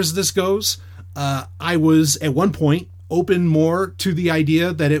as far as this goes. I was at one point open more to the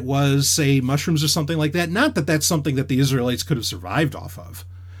idea that it was, say, mushrooms or something like that. Not that that's something that the Israelites could have survived off of.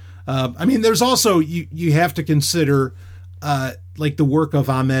 There's also, you have to consider the work of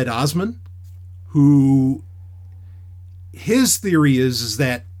Ahmed Osman, who his theory is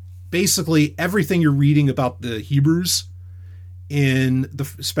that basically everything you're reading about the Hebrews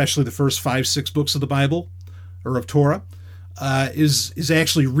especially the first 5-6 books of the Bible or of Torah, is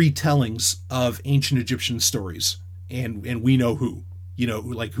actually retellings of ancient Egyptian stories, and we know who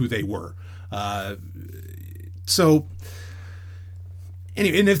they were. So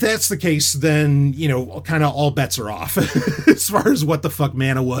anyway, and if that's the case, then kind of all bets are off as far as what the fuck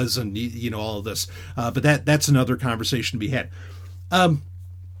manna was, and all of this. But that's another conversation to be had.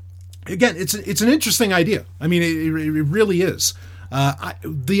 Again, it's an interesting idea. I mean, it really is.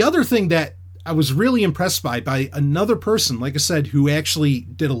 The other thing that I was really impressed by another person, like I said, who actually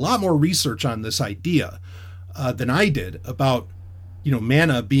did a lot more research on this idea than I did about,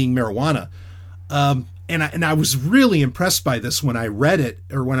 manna being marijuana. And I was really impressed by this when I read it,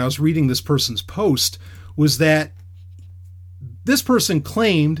 or when I was reading this person's post, was that this person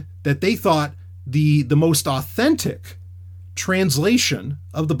claimed that they thought the most authentic translation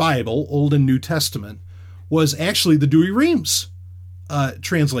of the Bible, Old and New Testament, was actually the Douay-Rheims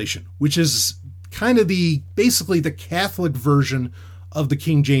translation, which is kind of basically the Catholic version of the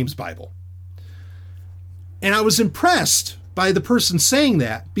King James Bible. And I was impressed by the person saying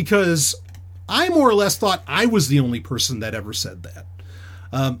that, because I more or less thought I was the only person that ever said that.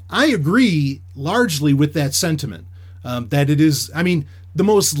 I agree largely with that sentiment, that it is, the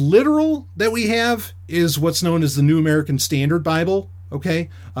most literal that we have is what's known as the New American Standard Bible, okay?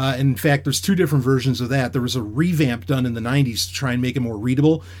 In fact, there's two different versions of that. There was a revamp done in the 90s to try and make it more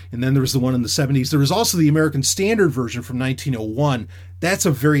readable, and then there was the one in the 70s. There was also the American Standard Version from 1901. That's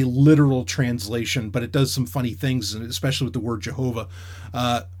a very literal translation, but it does some funny things, especially with the word Jehovah.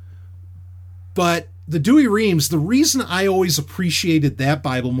 But the Douay-Rheims, the reason I always appreciated that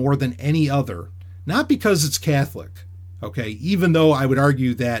Bible more than any other, not because it's Catholic, okay, even though I would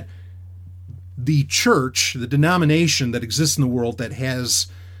argue that the church, the denomination that exists in the world that has,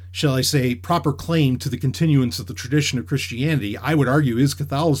 shall I say, proper claim to the continuance of the tradition of Christianity, I would argue is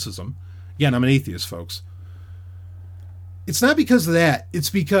Catholicism. Again, I'm an atheist, folks. It's not because of that. It's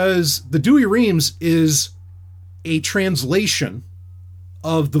because the Douay-Rheims is a translation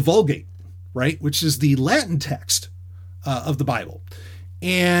of the Vulgate, right? Which is the Latin text of the Bible.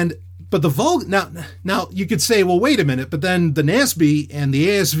 And But the now you could say, well, wait a minute, but then the NASB and the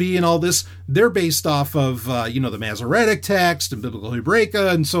ASV and all this, they're based off of, the Masoretic text and Biblical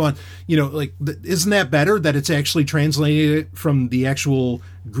Hebraica and so on. Isn't that better that it's actually translated from the actual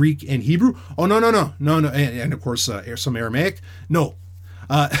Greek and Hebrew? Oh, no. And of course, some Aramaic. No,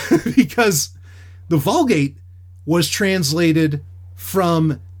 because the Vulgate was translated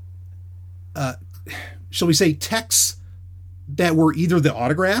from, shall we say, texts that were either the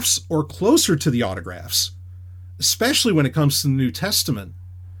autographs or closer to the autographs, especially when it comes to the New Testament,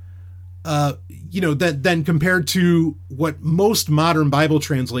 then compared to what most modern Bible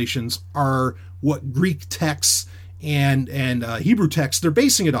translations are, what Greek texts and Hebrew texts they're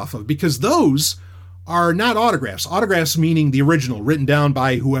basing it off of, because those are not autographs. Autographs meaning the original, written down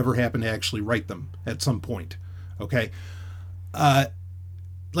by whoever happened to actually write them at some point. Okay.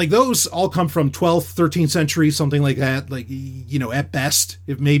 Those all come from 12th, 13th century, something like that. At best,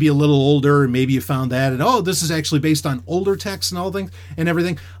 it may be a little older, and maybe you found that, and this is actually based on older texts and all things and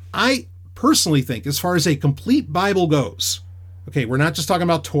everything. I personally think, as far as a complete Bible goes, okay, we're not just talking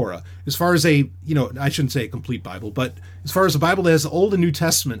about Torah. As far as I shouldn't say a complete Bible, but as far as a Bible that has the Old and New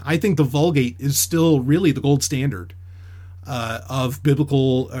Testament, I think the Vulgate is still really the gold standard of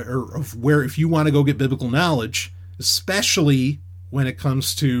biblical, or of where, if you want to go get biblical knowledge, especially when it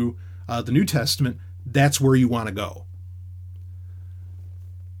comes to the New Testament, that's where you want to go.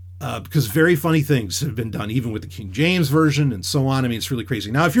 Because very funny things have been done, even with the King James Version and so on. I mean, it's really crazy.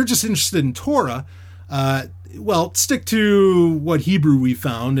 Now, if you're just interested in Torah, stick to what Hebrew we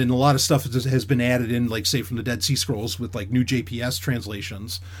found, and a lot of stuff has been added in, like, say, from the Dead Sea Scrolls with, like, new JPS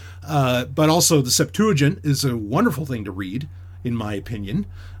translations. But also the Septuagint is a wonderful thing to read, in my opinion,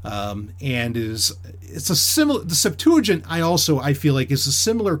 and it's a similar. The Septuagint, I feel like, is a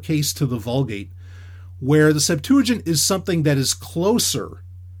similar case to the Vulgate, where the Septuagint is something that is closer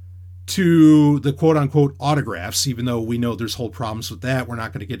to the quote unquote autographs, even though we know there's whole problems with that. We're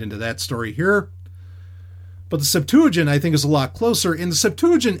not going to get into that story here. But the Septuagint, I think, is a lot closer, and the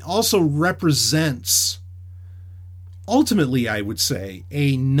Septuagint also represents, ultimately, I would say,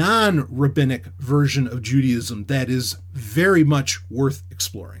 a non-rabbinic version of Judaism that is very much worth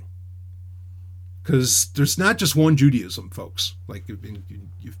exploring. Because there's not just one Judaism, folks, like in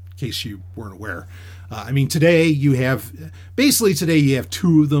case you weren't aware. Today you have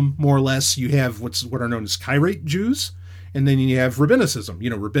two of them, more or less. You have what are known as Karaite Jews, and then you have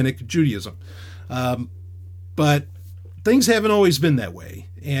Rabbinicism, Rabbinic Judaism. But things haven't always been that way.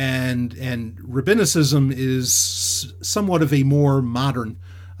 And Rabbinicism is somewhat of a more modern,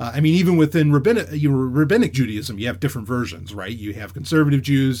 even within Rabbinic Judaism, you have different versions, right? You have conservative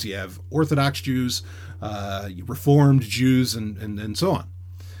Jews, you have Orthodox Jews, Reformed Jews, and so on.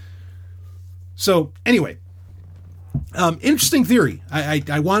 So anyway, interesting theory.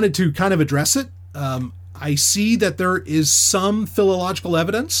 I wanted to kind of address it. I see that there is some philological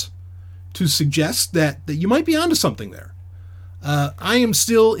evidence to suggest that you might be onto something there. I am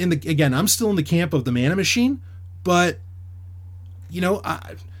still in the camp of the manna machine, but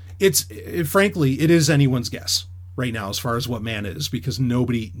frankly, it is anyone's guess right now as far as what manna is, because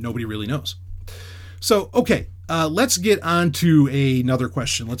nobody really knows. So, okay, let's get on to another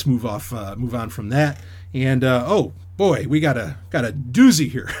question. Let's move on from that. And oh boy, we got a doozy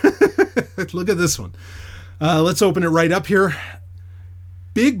here. Look at this one. Let's open it right up here.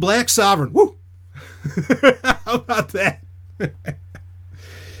 Big Black Sovereign. Woo! How about that?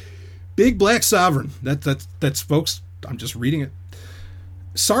 Big Black Sovereign. That's folks. I'm just reading it.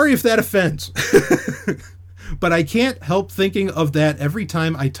 Sorry if that offends, but I can't help thinking of that every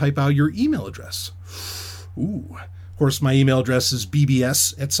time I type out your email address. Ooh. Of course, my email address is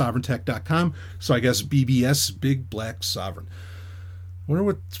bbs@sovereigntech.com. So I guess BBS, Big Black Sovereign. I wonder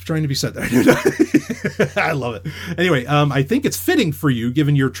what's trying to be said there. I love it. Anyway, I think it's fitting for you,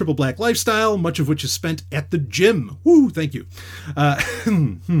 given your triple black lifestyle, much of which is spent at the gym. Woo, thank you.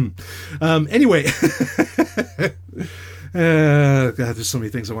 Anyway, God, there's so many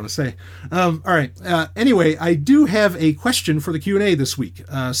things I want to say. All right. Anyway, I do have a question for the Q&A this week.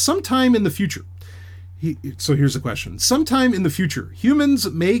 Sometime in the future. So here's the question. Sometime in the future, humans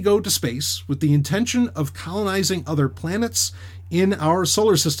may go to space with the intention of colonizing other planets in our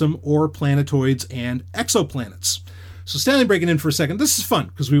solar system, or planetoids and exoplanets. So Stanley, breaking in for a second. This is fun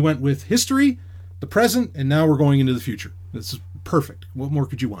because we went with history, the present, and now we're going into the future. This is perfect. What more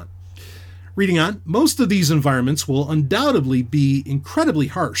could you want? Reading on, most of these environments will undoubtedly be incredibly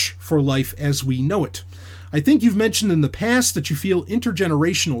harsh for life as we know it. I think you've mentioned in the past that you feel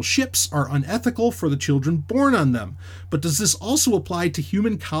intergenerational ships are unethical for the children born on them. But does this also apply to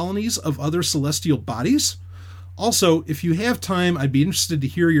human colonies of other celestial bodies? Also, if you have time, I'd be interested to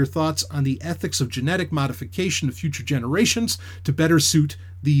hear your thoughts on the ethics of genetic modification of future generations to better suit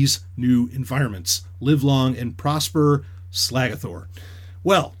these new environments. Live long and prosper, Slagathor.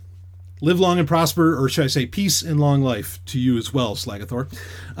 Well, live long and prosper, or should I say peace and long life to you as well, Slagathor.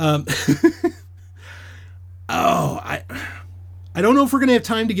 I don't know if we're going to have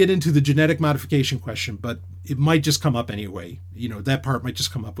time to get into the genetic modification question, but it might just come up anyway. You know, that part might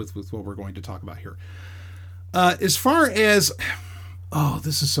just come up with what we're going to talk about here. As far as,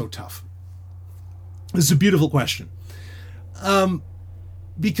 this is so tough. This is a beautiful question.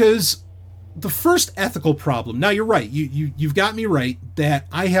 Because the first ethical problem, now you're right, you've got me right, that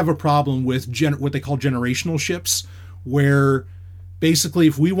I have a problem with what they call generational ships, where basically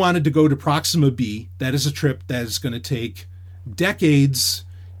if we wanted to go to Proxima B, that is a trip that is going to take decades,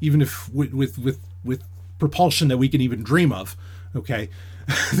 even if with propulsion that we can even dream of, okay?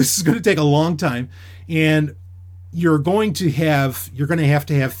 This is going to take a long time, and you're going to have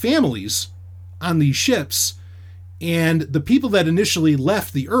to have families on these ships, and the people that initially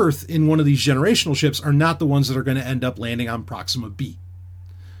left the Earth in one of these generational ships are not the ones that are going to end up landing on Proxima B.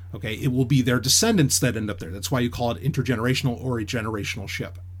 Okay, it will be their descendants that end up there. That's why you call it intergenerational or a generational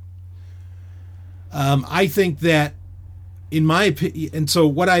ship. I think that, in my opinion, and so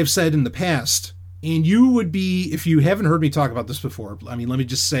what I've said in the past, and you would be, if you haven't heard me talk about this before, I mean, let me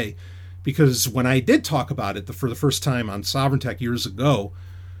just say, because when I did talk about it for the first time on Sovereign Tech years ago,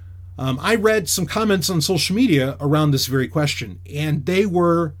 I read some comments on social media around this very question, and they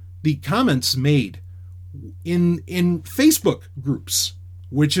were the comments made in Facebook groups,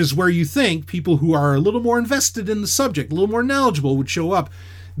 which is where you think people who are a little more invested in the subject, a little more knowledgeable, would show up.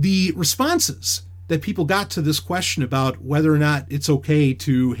 The responses that people got to this question about whether or not it's okay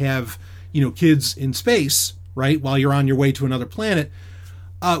to have, kids in space, right, while you're on your way to another planet,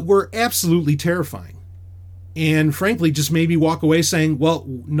 were absolutely terrifying. And frankly, just made me walk away saying, well,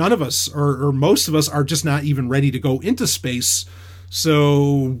 none of us, or most of us, are just not even ready to go into space,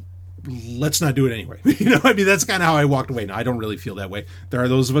 so let's not do it anyway. That's kind of how I walked away. Now, I don't really feel that way. There are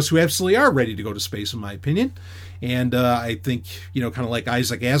those of us who absolutely are ready to go to space, in my opinion. And I think, kind of like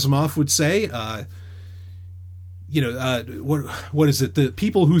Isaac Asimov would say, what is it? The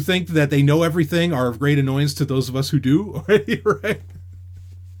people who think that they know everything are of great annoyance to those of us who do, right?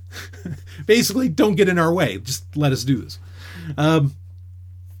 Basically, don't get in our way. Just let us do this.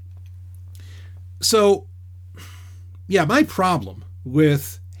 So, my problem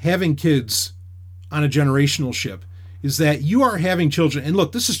with having kids on a generational ship is that you are having children, and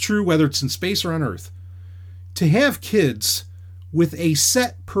look, this is true whether it's in space or on Earth, to have kids with a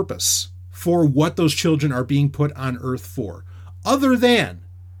set purpose for what those children are being put on Earth for, other than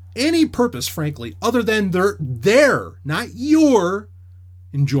any purpose, frankly, other than their, not your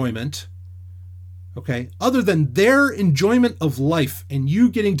enjoyment, okay, other than their enjoyment of life and you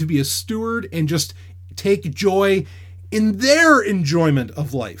getting to be a steward and just take joy in their enjoyment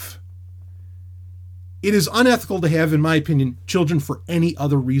of life. It is unethical to have, in my opinion, children for any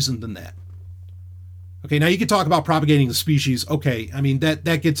other reason than that. Okay, now you could talk about propagating the species. Okay, I mean, that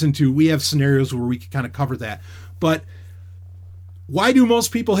gets into, we have scenarios where we can kind of cover that. But why do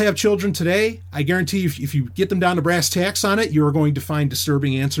most people have children today? I guarantee if you get them down to brass tacks on it, you're going to find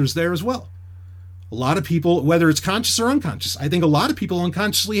disturbing answers there as well. A lot of people, whether it's conscious or unconscious, I think a lot of people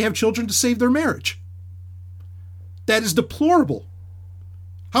unconsciously have children to save their marriage. That is deplorable.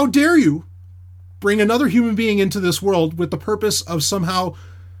 How dare you bring another human being into this world with the purpose of somehow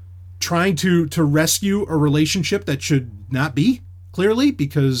trying to rescue a relationship that should not be? Clearly,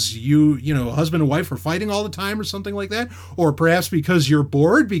 because husband and wife are fighting all the time or something like that. Or perhaps because you're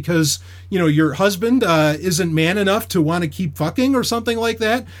bored because, your husband isn't man enough to want to keep fucking or something like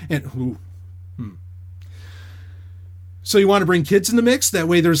that. And so you want to bring kids in the mix? That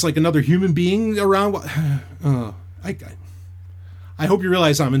way there's like another human being around. I hope you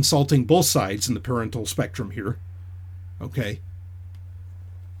realize I'm insulting both sides in the parental spectrum here. Okay.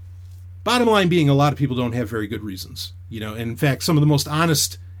 Bottom line being, a lot of people don't have very good reasons, and in fact, some of the most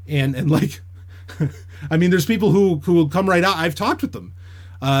honest and like, I mean, there's people who will come right out. I've talked with them.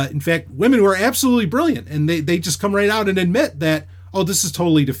 In fact, women who are absolutely brilliant, and they just come right out and admit that, oh, this is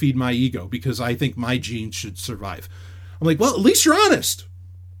totally to feed my ego because I think my genes should survive. I'm like, well, at least you're honest,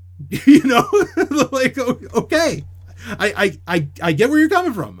 like, okay, I get where you're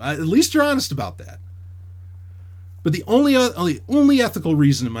coming from. At least you're honest about that. But the only ethical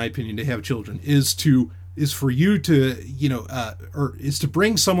reason, in my opinion, to have children is for you to, or is to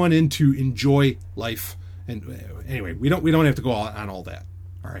bring someone in to enjoy life. And anyway, we don't have to go on all that.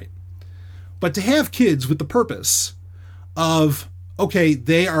 All right. But to have kids with the purpose of, okay,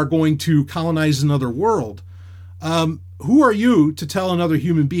 they are going to colonize another world. Who are you to tell another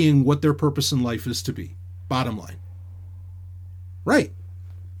human being what their purpose in life is to be? Bottom line. Right.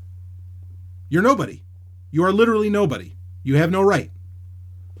 You're nobody. You are literally nobody. You have no right.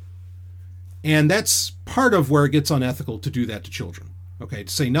 And that's part of where it gets unethical to do that to children. Okay,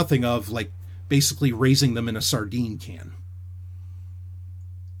 to say nothing of, like, basically raising them in a sardine can.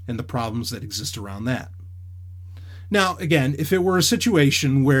 And the problems that exist around that. Now, again, if it were a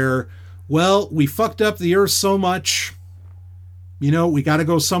situation where, well, we fucked up the earth so much, we got to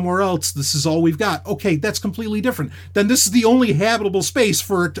go somewhere else. This is all we've got. Okay, that's completely different. Then this is the only habitable space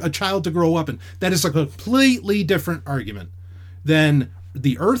for a child to grow up in. That is a completely different argument than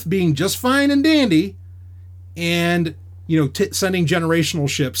the earth being just fine and dandy and, sending generational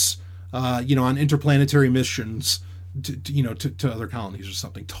ships, on interplanetary missions to other colonies or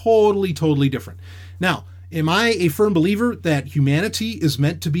something. Totally, totally different. Now, am I a firm believer that humanity is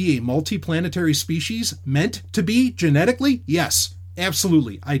meant to be a multiplanetary species? Meant to be genetically? Yes,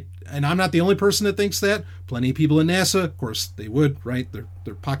 absolutely. And I'm not the only person that thinks that. Plenty of people at NASA, of course, they would, right?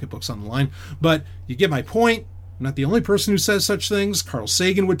 Their pocketbooks on the line. But you get my point. I'm not the only person who says such things. Carl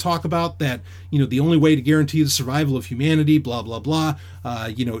Sagan would talk about that, the only way to guarantee the survival of humanity, blah, blah, blah,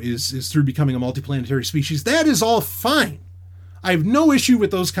 is through becoming a multiplanetary species. That is all fine. I have no issue with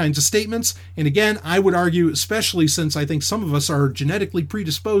those kinds of statements. And again, I would argue, especially since I think some of us are genetically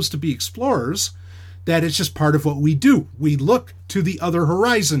predisposed to be explorers, that it's just part of what we do. We look to the other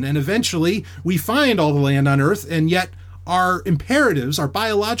horizon, and eventually we find all the land on Earth, and yet our imperatives, our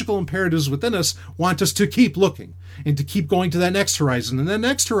biological imperatives within us, want us to keep looking and to keep going to that next horizon. And that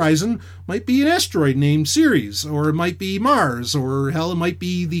next horizon might be an asteroid named Ceres, or it might be Mars, or hell, it might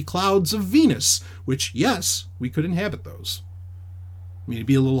be the clouds of Venus, which, yes, we could inhabit those. I mean, it'd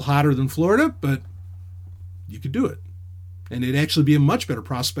be a little hotter than Florida, but you could do it. And it'd actually be a much better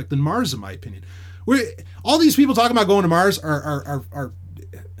prospect than Mars, in my opinion. All these people talking about going to Mars are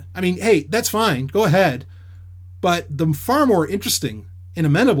I mean, hey, that's fine. Go ahead. But the far more interesting and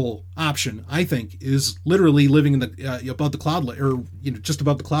amenable option, I think, is literally living in the above the cloud layer, or just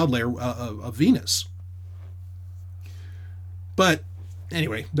above the cloud layer of Venus. But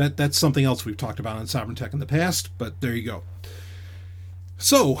anyway, that's something else we've talked about on Sovereign Tech in the past. But there you go.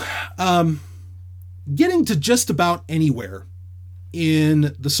 So, getting to just about anywhere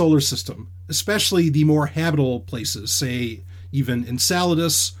in the solar system, especially the more habitable places, say even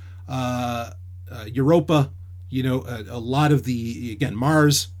Enceladus, Europa, a lot of the, again,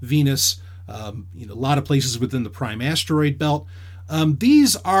 Mars, Venus, a lot of places within the prime asteroid belt.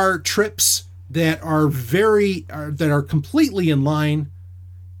 These are trips that are completely in line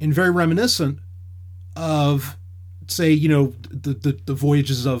and very reminiscent of, say, the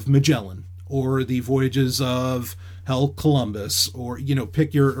voyages of Magellan, or the voyages of Columbus, or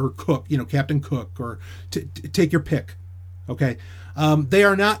pick or Cook, Captain Cook, or take your pick. Okay, they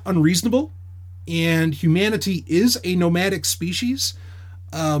are not unreasonable, and humanity is a nomadic species,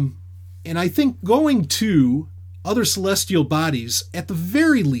 and I think going to other celestial bodies, at the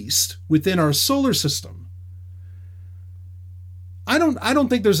very least within our solar system, I don't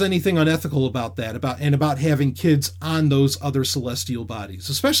think there's anything unethical about that, about having kids on those other celestial bodies,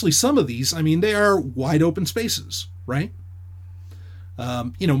 especially some of these. I mean, they are wide open spaces, right?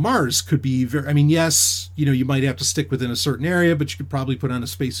 Mars could be yes, you might have to stick within a certain area, but you could probably put on a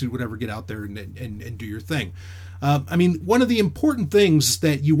spacesuit, whatever, get out there and do your thing. One of the important things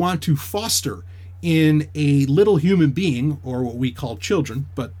that you want to foster in a little human being, or what we call children,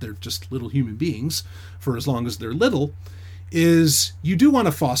 but they're just little human beings for as long as they're little, is you do want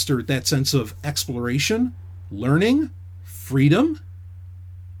to foster that sense of exploration, learning, freedom,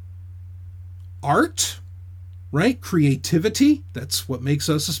 art, right? Creativity. That's what makes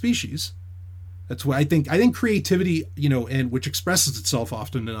us a species. That's why I think creativity, and which expresses itself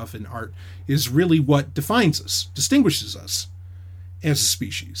often enough in art, is really what defines us, distinguishes us as a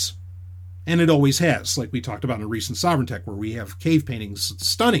species. And it always has, like we talked about in a recent Sovereign Tech, where we have cave paintings,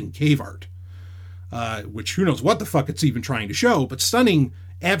 stunning cave art, which who knows what the fuck it's even trying to show, but stunning,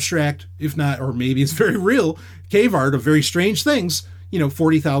 abstract, if not, or maybe it's very real, cave art of very strange things,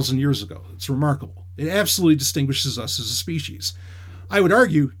 40,000 years ago. It's remarkable. It absolutely distinguishes us as a species. I would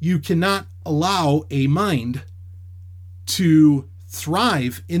argue you cannot allow a mind to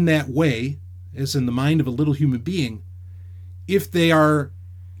thrive in that way, as in the mind of a little human being, if they are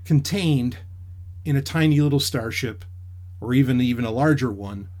contained in a tiny little starship, or even a larger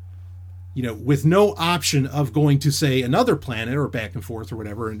one, with no option of going to, say, another planet or back and forth or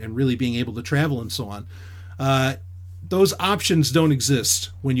whatever, and really being able to travel and so on. Those options don't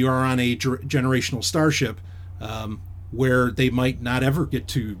exist when you are on a generational starship, where they might not ever get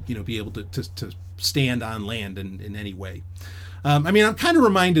to, be able to stand on land in any way. I'm kind of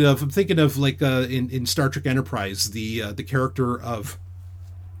reminded of, I'm thinking of like in Star Trek Enterprise, the character of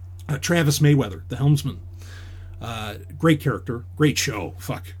Travis Mayweather, the helmsman. Great character, great show,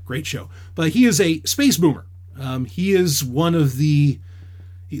 great show. But he is a space boomer. He is one of the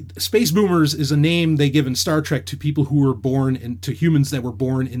space boomers is a name they give in Star Trek to people who were to humans that were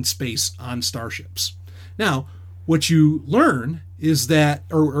born in space on starships. Now, what you learn is that,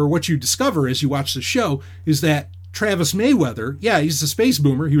 or what you discover as you watch the show, is that Travis Mayweather, yeah, he's a space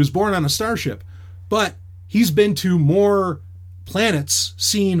boomer. He was born on a starship, but he's been to more planets,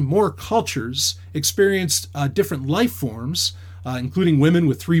 seen more cultures, experienced different life forms, including women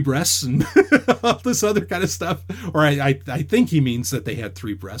with 3 breasts and all this other kind of stuff. Or I think he means that they had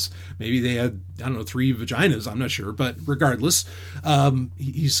 3 breasts. Maybe they had, 3 vaginas. I'm not sure. But regardless,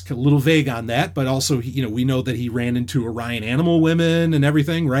 he's a little vague on that. But also, we know that he ran into Orion animal women and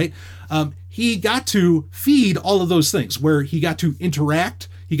everything, right? He got to feed all of those things, where he got to interact.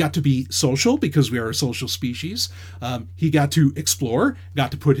 He got to be social because we are a social species. He got to explore,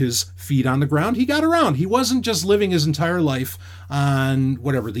 got to put his feet on the ground. He got around. He wasn't just living his entire life on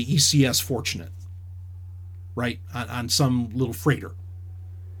whatever, the ECS Fortunate, right? On some little freighter.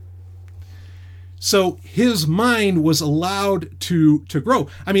 So his mind was allowed to grow.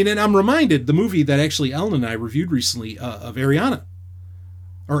 And I'm reminded, the movie that actually Ellen and I reviewed recently of Ariana.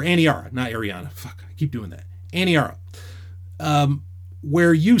 Or Aniara, not Ariana. I keep doing that. Aniara.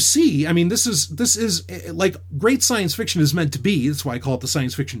 Where you see, this is like great science fiction is meant to be. That's why I call it the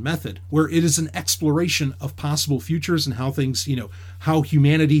science fiction method, where it is an exploration of possible futures and how things, how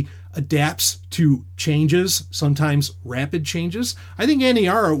humanity adapts to changes, sometimes rapid changes. I think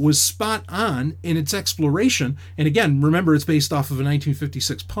Aniara was spot on in its exploration. And again, remember, it's based off of a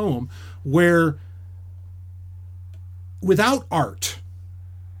 1956 poem where without art,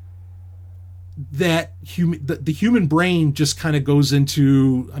 that the human brain just kind of goes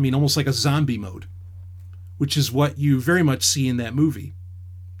into, almost like a zombie mode, which is what you very much see in that movie.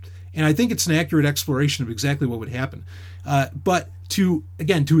 And I think it's an accurate exploration of exactly what would happen. But to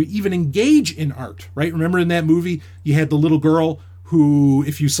even engage in art, right? Remember in that movie, you had the little girl who,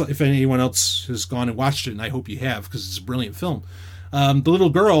 if anyone else has gone and watched it, and I hope you have, because it's a brilliant film. The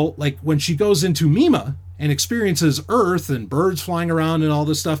little girl, like when she goes into Mima and experiences Earth and birds flying around and all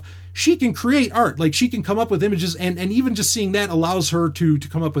this stuff, she can create art. Like she can come up with images, and even just seeing that allows her to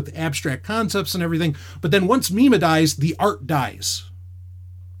come up with abstract concepts and everything. But then once Mima dies, the art dies.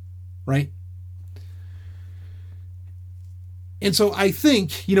 Right? And so I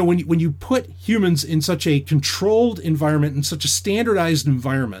think, when you put humans in such a controlled environment, in such a standardized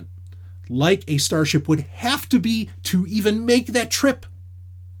environment, like a starship would have to be to even make that trip,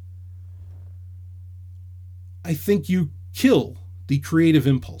 I think you kill the creative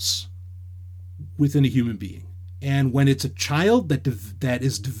impulse within a human being. And when it's a child that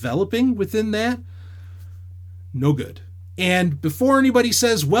is developing within that, no good. And before anybody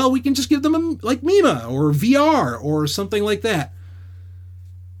says, well, we can just give them like Mima or VR or something like that.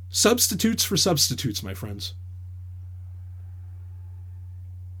 Substitutes for substitutes, my friends.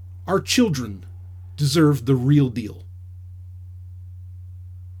 Our children deserve the real deal.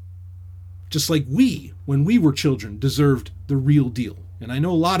 Just like we, when we were children, deserved the real deal. And I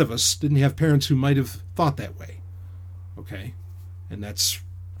know a lot of us didn't have parents who might have thought that way. Okay? And that's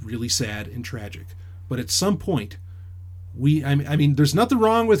really sad and tragic. But at some point, there's nothing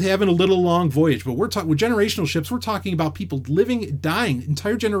wrong with having a little long voyage, but we're talking with generational ships, we're talking about people living, dying,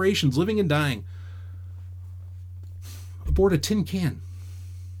 entire generations living and dying aboard a tin can.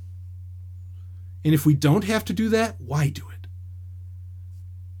 And if we don't have to do that, why do it?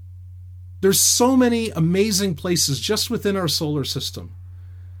 There's so many amazing places just within our solar system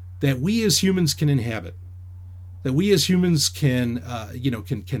that we as humans can inhabit, that we as humans can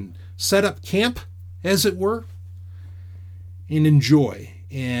set up camp, as it were, and enjoy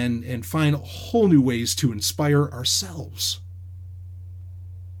and find whole new ways to inspire ourselves.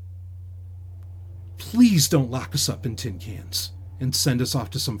 Please don't lock us up in tin cans and send us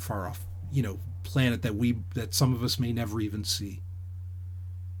off to some far off, planet that some of us may never even see.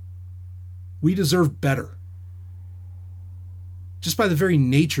 We deserve better. Just by the very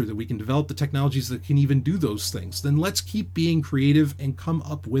nature that we can develop the technologies that can even do those things, then let's keep being creative and come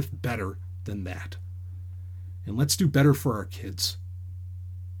up with better than that. And let's do better for our kids.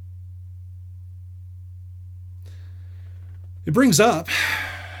 It brings up,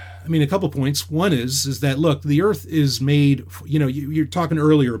 a couple points. One is that, look, the Earth is made, you're talking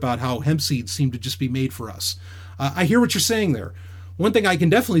earlier about how hemp seeds seem to just be made for us. I hear what you're saying there. One thing I can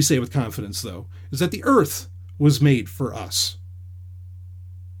definitely say with confidence, though, is that the Earth was made for us.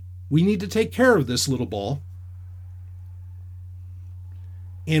 We need to take care of this little ball.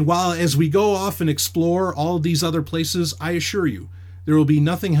 And while as we go off and explore all of these other places, I assure you, there will be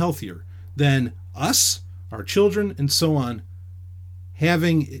nothing healthier than us, our children, and so on,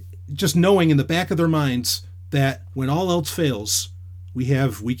 just knowing in the back of their minds that when all else fails,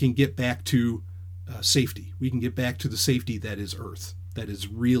 we can get back to safety. We can get back to the safety that is Earth, that is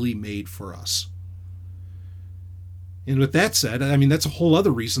really made for us. And with that said, I mean, that's a whole other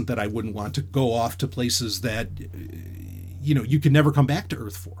reason that I wouldn't want to go off to places that, you could never come back to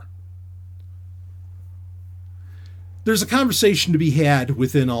Earth for. There's a conversation to be had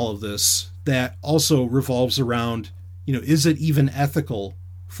within all of this that also revolves around, is it even ethical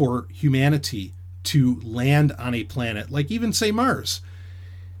for humanity to land on a planet like even, say, Mars?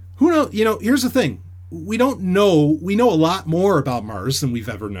 Who knows? Here's the thing. We don't know. We know a lot more about Mars than we've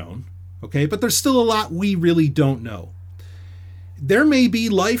ever known. Okay, but there's still a lot we really don't know. There may be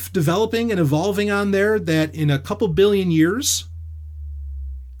life developing and evolving on there that in a couple billion years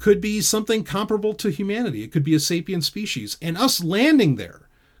could be something comparable to humanity. It could be a sapient species. And us landing there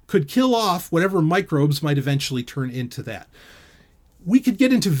could kill off whatever microbes might eventually turn into that. We could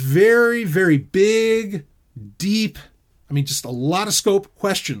get into very, very big, deep, just a lot of scope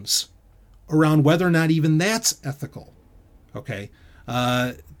questions around whether or not even that's ethical. Okay.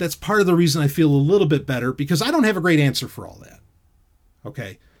 That's part of the reason I feel a little bit better, because I don't have a great answer for all that.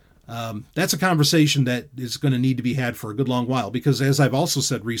 Okay. That's a conversation that is going to need to be had for a good long while, because as I've also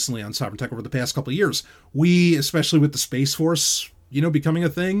said recently on Sovereign Tech over the past couple of years, we, especially with the Space Force, becoming a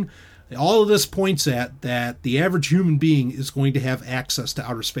thing, all of this points at that the average human being is going to have access to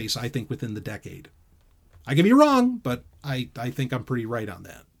outer space, I think, within the decade. I can be wrong, but I think I'm pretty right on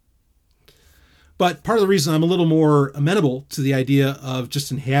that. But part of the reason I'm a little more amenable to the idea of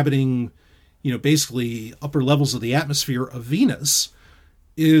just inhabiting, basically upper levels of the atmosphere of Venus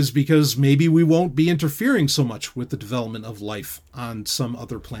is because maybe we won't be interfering so much with the development of life on some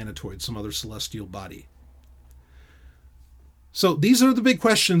other planetoid, some other celestial body. So these are the big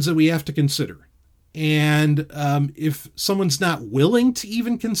questions that we have to consider. And if someone's not willing to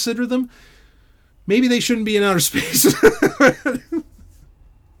even consider them, maybe they shouldn't be in outer space.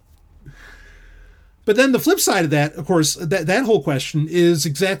 But then the flip side of that, of course, that whole question is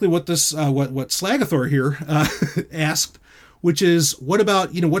exactly what this what Slagathor here asked, which is, what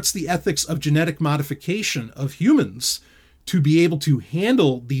about, what's the ethics of genetic modification of humans to be able to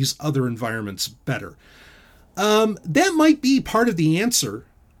handle these other environments better? That might be part of the answer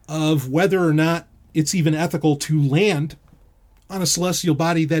of whether or not it's even ethical to land on a celestial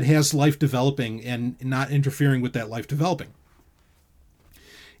body that has life developing and not interfering with that life developing.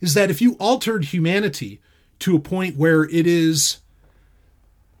 Is that if you altered humanity to a point where it is,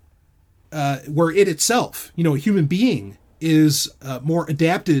 where it itself, a human being, is more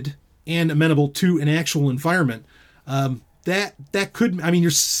adapted and amenable to an actual environment, that could,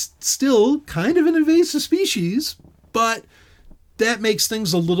 you're still kind of an invasive species, but that makes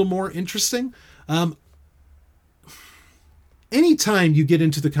things a little more interesting. Anytime you get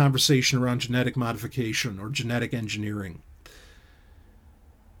into the conversation around genetic modification or genetic engineering,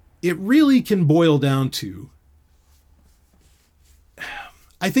 it really can boil down to,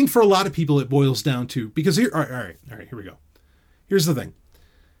 I think for a lot of people it boils down to, because here, all right, here we go. Here's the thing.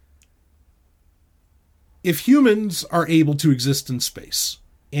 If humans are able to exist in space,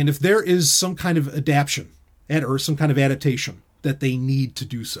 and if there is some kind of adaptation at Earth, some kind of adaptation that they need to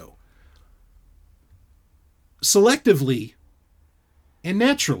do so, selectively and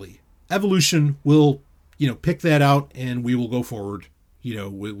naturally, evolution will, pick that out, and we will go forward,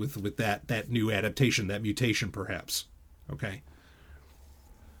 with that new adaptation, that mutation, perhaps. Okay.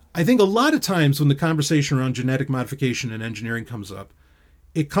 I think a lot of times when the conversation around genetic modification and engineering comes up,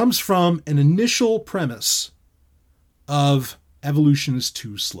 it comes from an initial premise of evolution is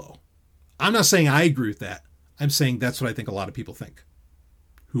too slow. I'm not saying I agree with that. I'm saying that's what I think a lot of people think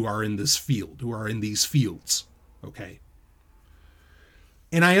who are in this field, who are in these fields. Okay.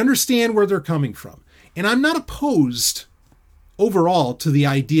 And I understand where they're coming from. And I'm not opposed overall to the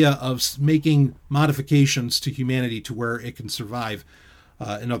idea of making modifications to humanity to where it can survive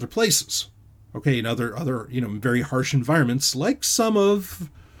in other places. Okay, in other very harsh environments, like some of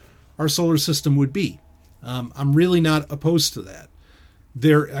our solar system would be. I'm really not opposed to that.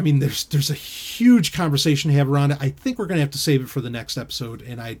 There's a huge conversation to have around it. I think we're going to have to save it for the next episode,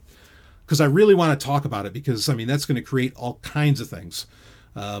 because I really want to talk about it, because that's going to create all kinds of things.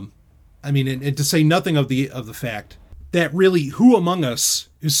 And to say nothing of the fact that really, who among us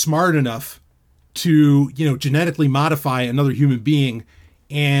is smart enough to genetically modify another human being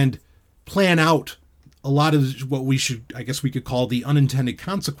and plan out a lot of what I guess we could call the unintended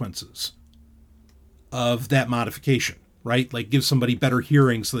consequences of that modification, right? Like give somebody better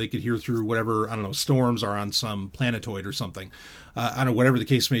hearing so they could hear through whatever, I don't know, storms are on some planetoid or something. I don't know, whatever the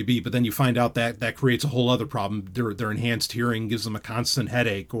case may be. But then you find out that creates a whole other problem. Their enhanced hearing gives them a constant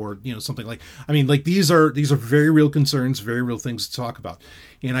headache, or something like. I mean, like these are very real concerns, very real things to talk about.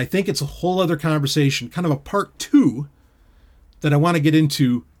 And I think it's a whole other conversation, kind of a part 2 that I want to get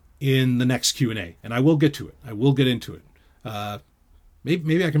into in the next Q&A, and I will get to it. I will get into it.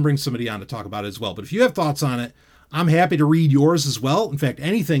 Maybe I can bring somebody on to talk about it as well. But if you have thoughts on it, I'm happy to read yours as well. In fact,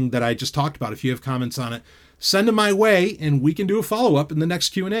 anything that I just talked about, if you have comments on it, send them my way, and we can do a follow-up in the next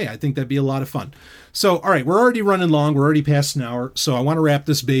Q&A. I think that'd be a lot of fun. So, all right, we're already running long. We're already past an hour, so I want to wrap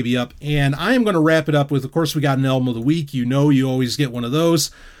this baby up. And I am going to wrap it up with, of course, we got an album of the week. You know you always get one of those.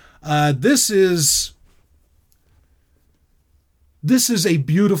 This is a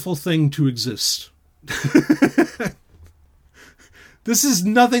beautiful thing to exist. This is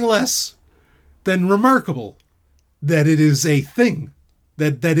nothing less than remarkable that it is a thing.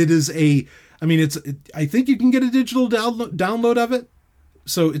 That it is a... I mean, I think you can get a digital download of it.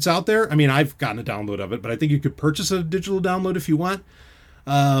 So it's out there. I mean, I've gotten a download of it, but I think you could purchase a digital download if you want.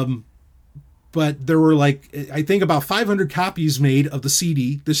 But there were I think about 500 copies made of the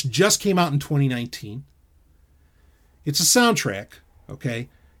CD. This just came out in 2019. It's a soundtrack, okay?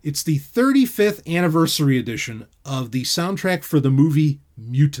 It's the 35th anniversary edition of the soundtrack for the movie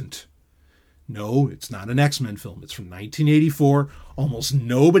Mutant. No, it's not an X-Men film. It's from 1984. Almost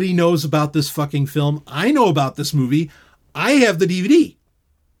nobody knows about this fucking film. I know about this movie. I have the DVD.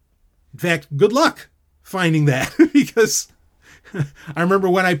 In fact, good luck finding that because I remember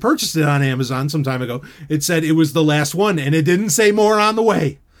when I purchased it on Amazon some time ago, it said it was the last one and it didn't say more on the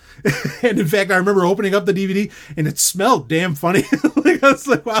way. And in fact, I remember opening up the DVD and it smelled damn funny. I was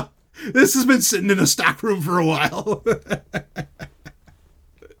like, wow, this has been sitting in a stock room for a while.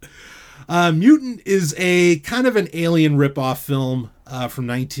 Mutant is a kind of an alien ripoff film from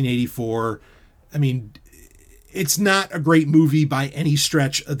 1984. I mean, it's not a great movie by any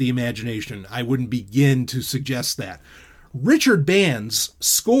stretch of the imagination. I wouldn't begin to suggest that. Richard Band's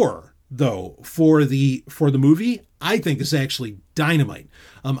score, though, for the movie, I think is actually dynamite.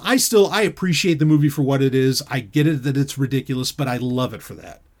 I appreciate the movie for what it is. I get it that it's ridiculous, but I love it for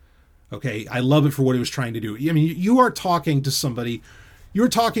that. Okay, I love it for what it was trying to do. I mean, you're talking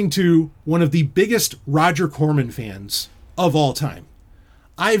to one of the biggest Roger Corman fans of all time.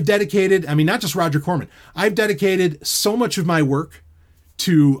 I've dedicated, not just Roger Corman, I've dedicated so much of my work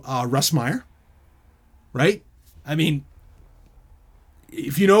to Russ Meyer, right? I mean,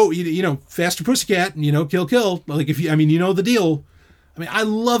 if you know, Faster Pussycat and, Kill Kill, like you know the deal. I mean, I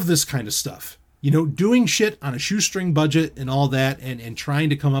love this kind of stuff. Doing shit on a shoestring budget and all that and trying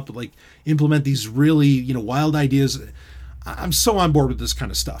to come up with, implement these really, wild ideas. I'm so on board with this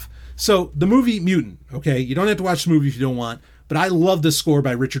kind of stuff. So the movie Mutant, okay, you don't have to watch the movie if you don't want, but I love the score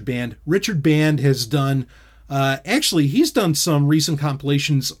by Richard Band. Richard Band has done, he's done some recent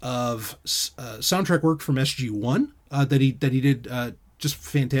compilations of soundtrack work from SG-1 that he did, just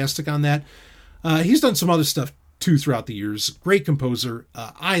fantastic on that. He's done some other stuff too throughout the years. Great composer.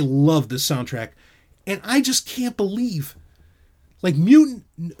 I love this soundtrack, and I just can't believe. Mutant,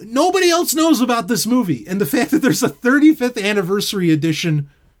 nobody else knows about this movie. And the fact that there's a 35th anniversary edition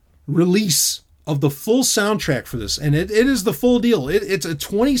release of the full soundtrack for this, and it is the full deal. It's a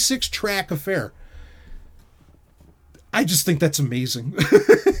 26-track affair. I just think that's amazing.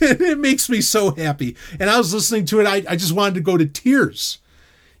 It makes me so happy. And I was listening to it, I just wanted to go to tears.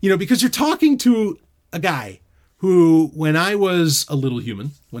 Because you're talking to a guy who, when I was a little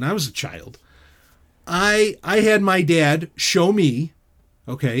human, when I was a child, I had my dad show me,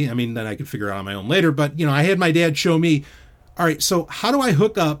 okay, then I could figure it out on my own later, but, I had my dad show me, all right, so how do I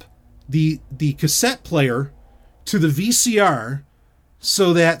hook up the cassette player to the VCR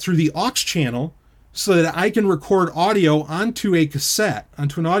so that through the aux channel, so that I can record audio onto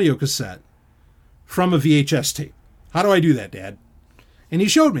an audio cassette from a VHS tape? How do I do that, Dad? And he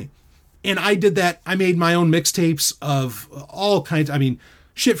showed me. And I did that. I made my own mixtapes of all kinds.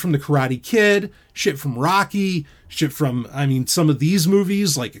 Shit from The Karate Kid, shit from Rocky, shit from, some of these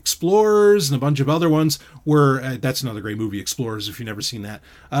movies like Explorers and a bunch of other ones where, that's another great movie, Explorers, if you've never seen that.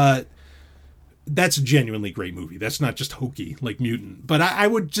 That's a genuinely great movie. That's not just hokey like Mutant. But I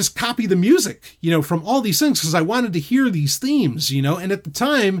would just copy the music, from all these things because I wanted to hear these themes, And at the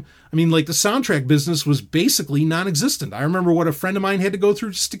time, the soundtrack business was basically non-existent. I remember what a friend of mine had to go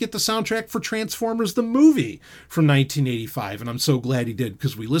through just to get the soundtrack for Transformers the movie from 1985. And I'm so glad he did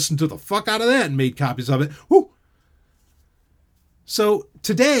because we listened to the fuck out of that and made copies of it. Woo! So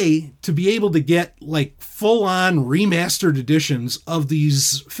today, to be able to get like full-on remastered editions of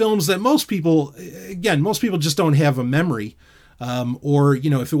these films that most people just don't have a memory, or,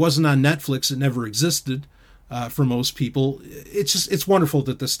 if it wasn't on Netflix, it never existed. For most people, it's wonderful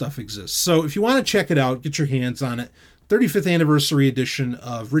that this stuff exists. So if you want to check it out, get your hands on it. 35th anniversary edition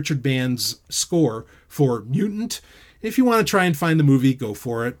of Richard Band's score for Mutant. If you want to try and find the movie, go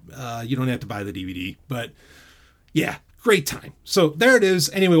for it. You don't have to buy the DVD, but yeah, great time. So there it is.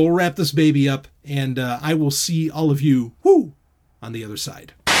 Anyway, we'll wrap this baby up, and I will see all of you, on the other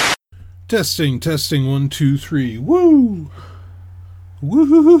side. Testing, 1, 2, 3, woo!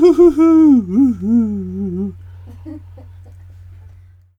 Woo!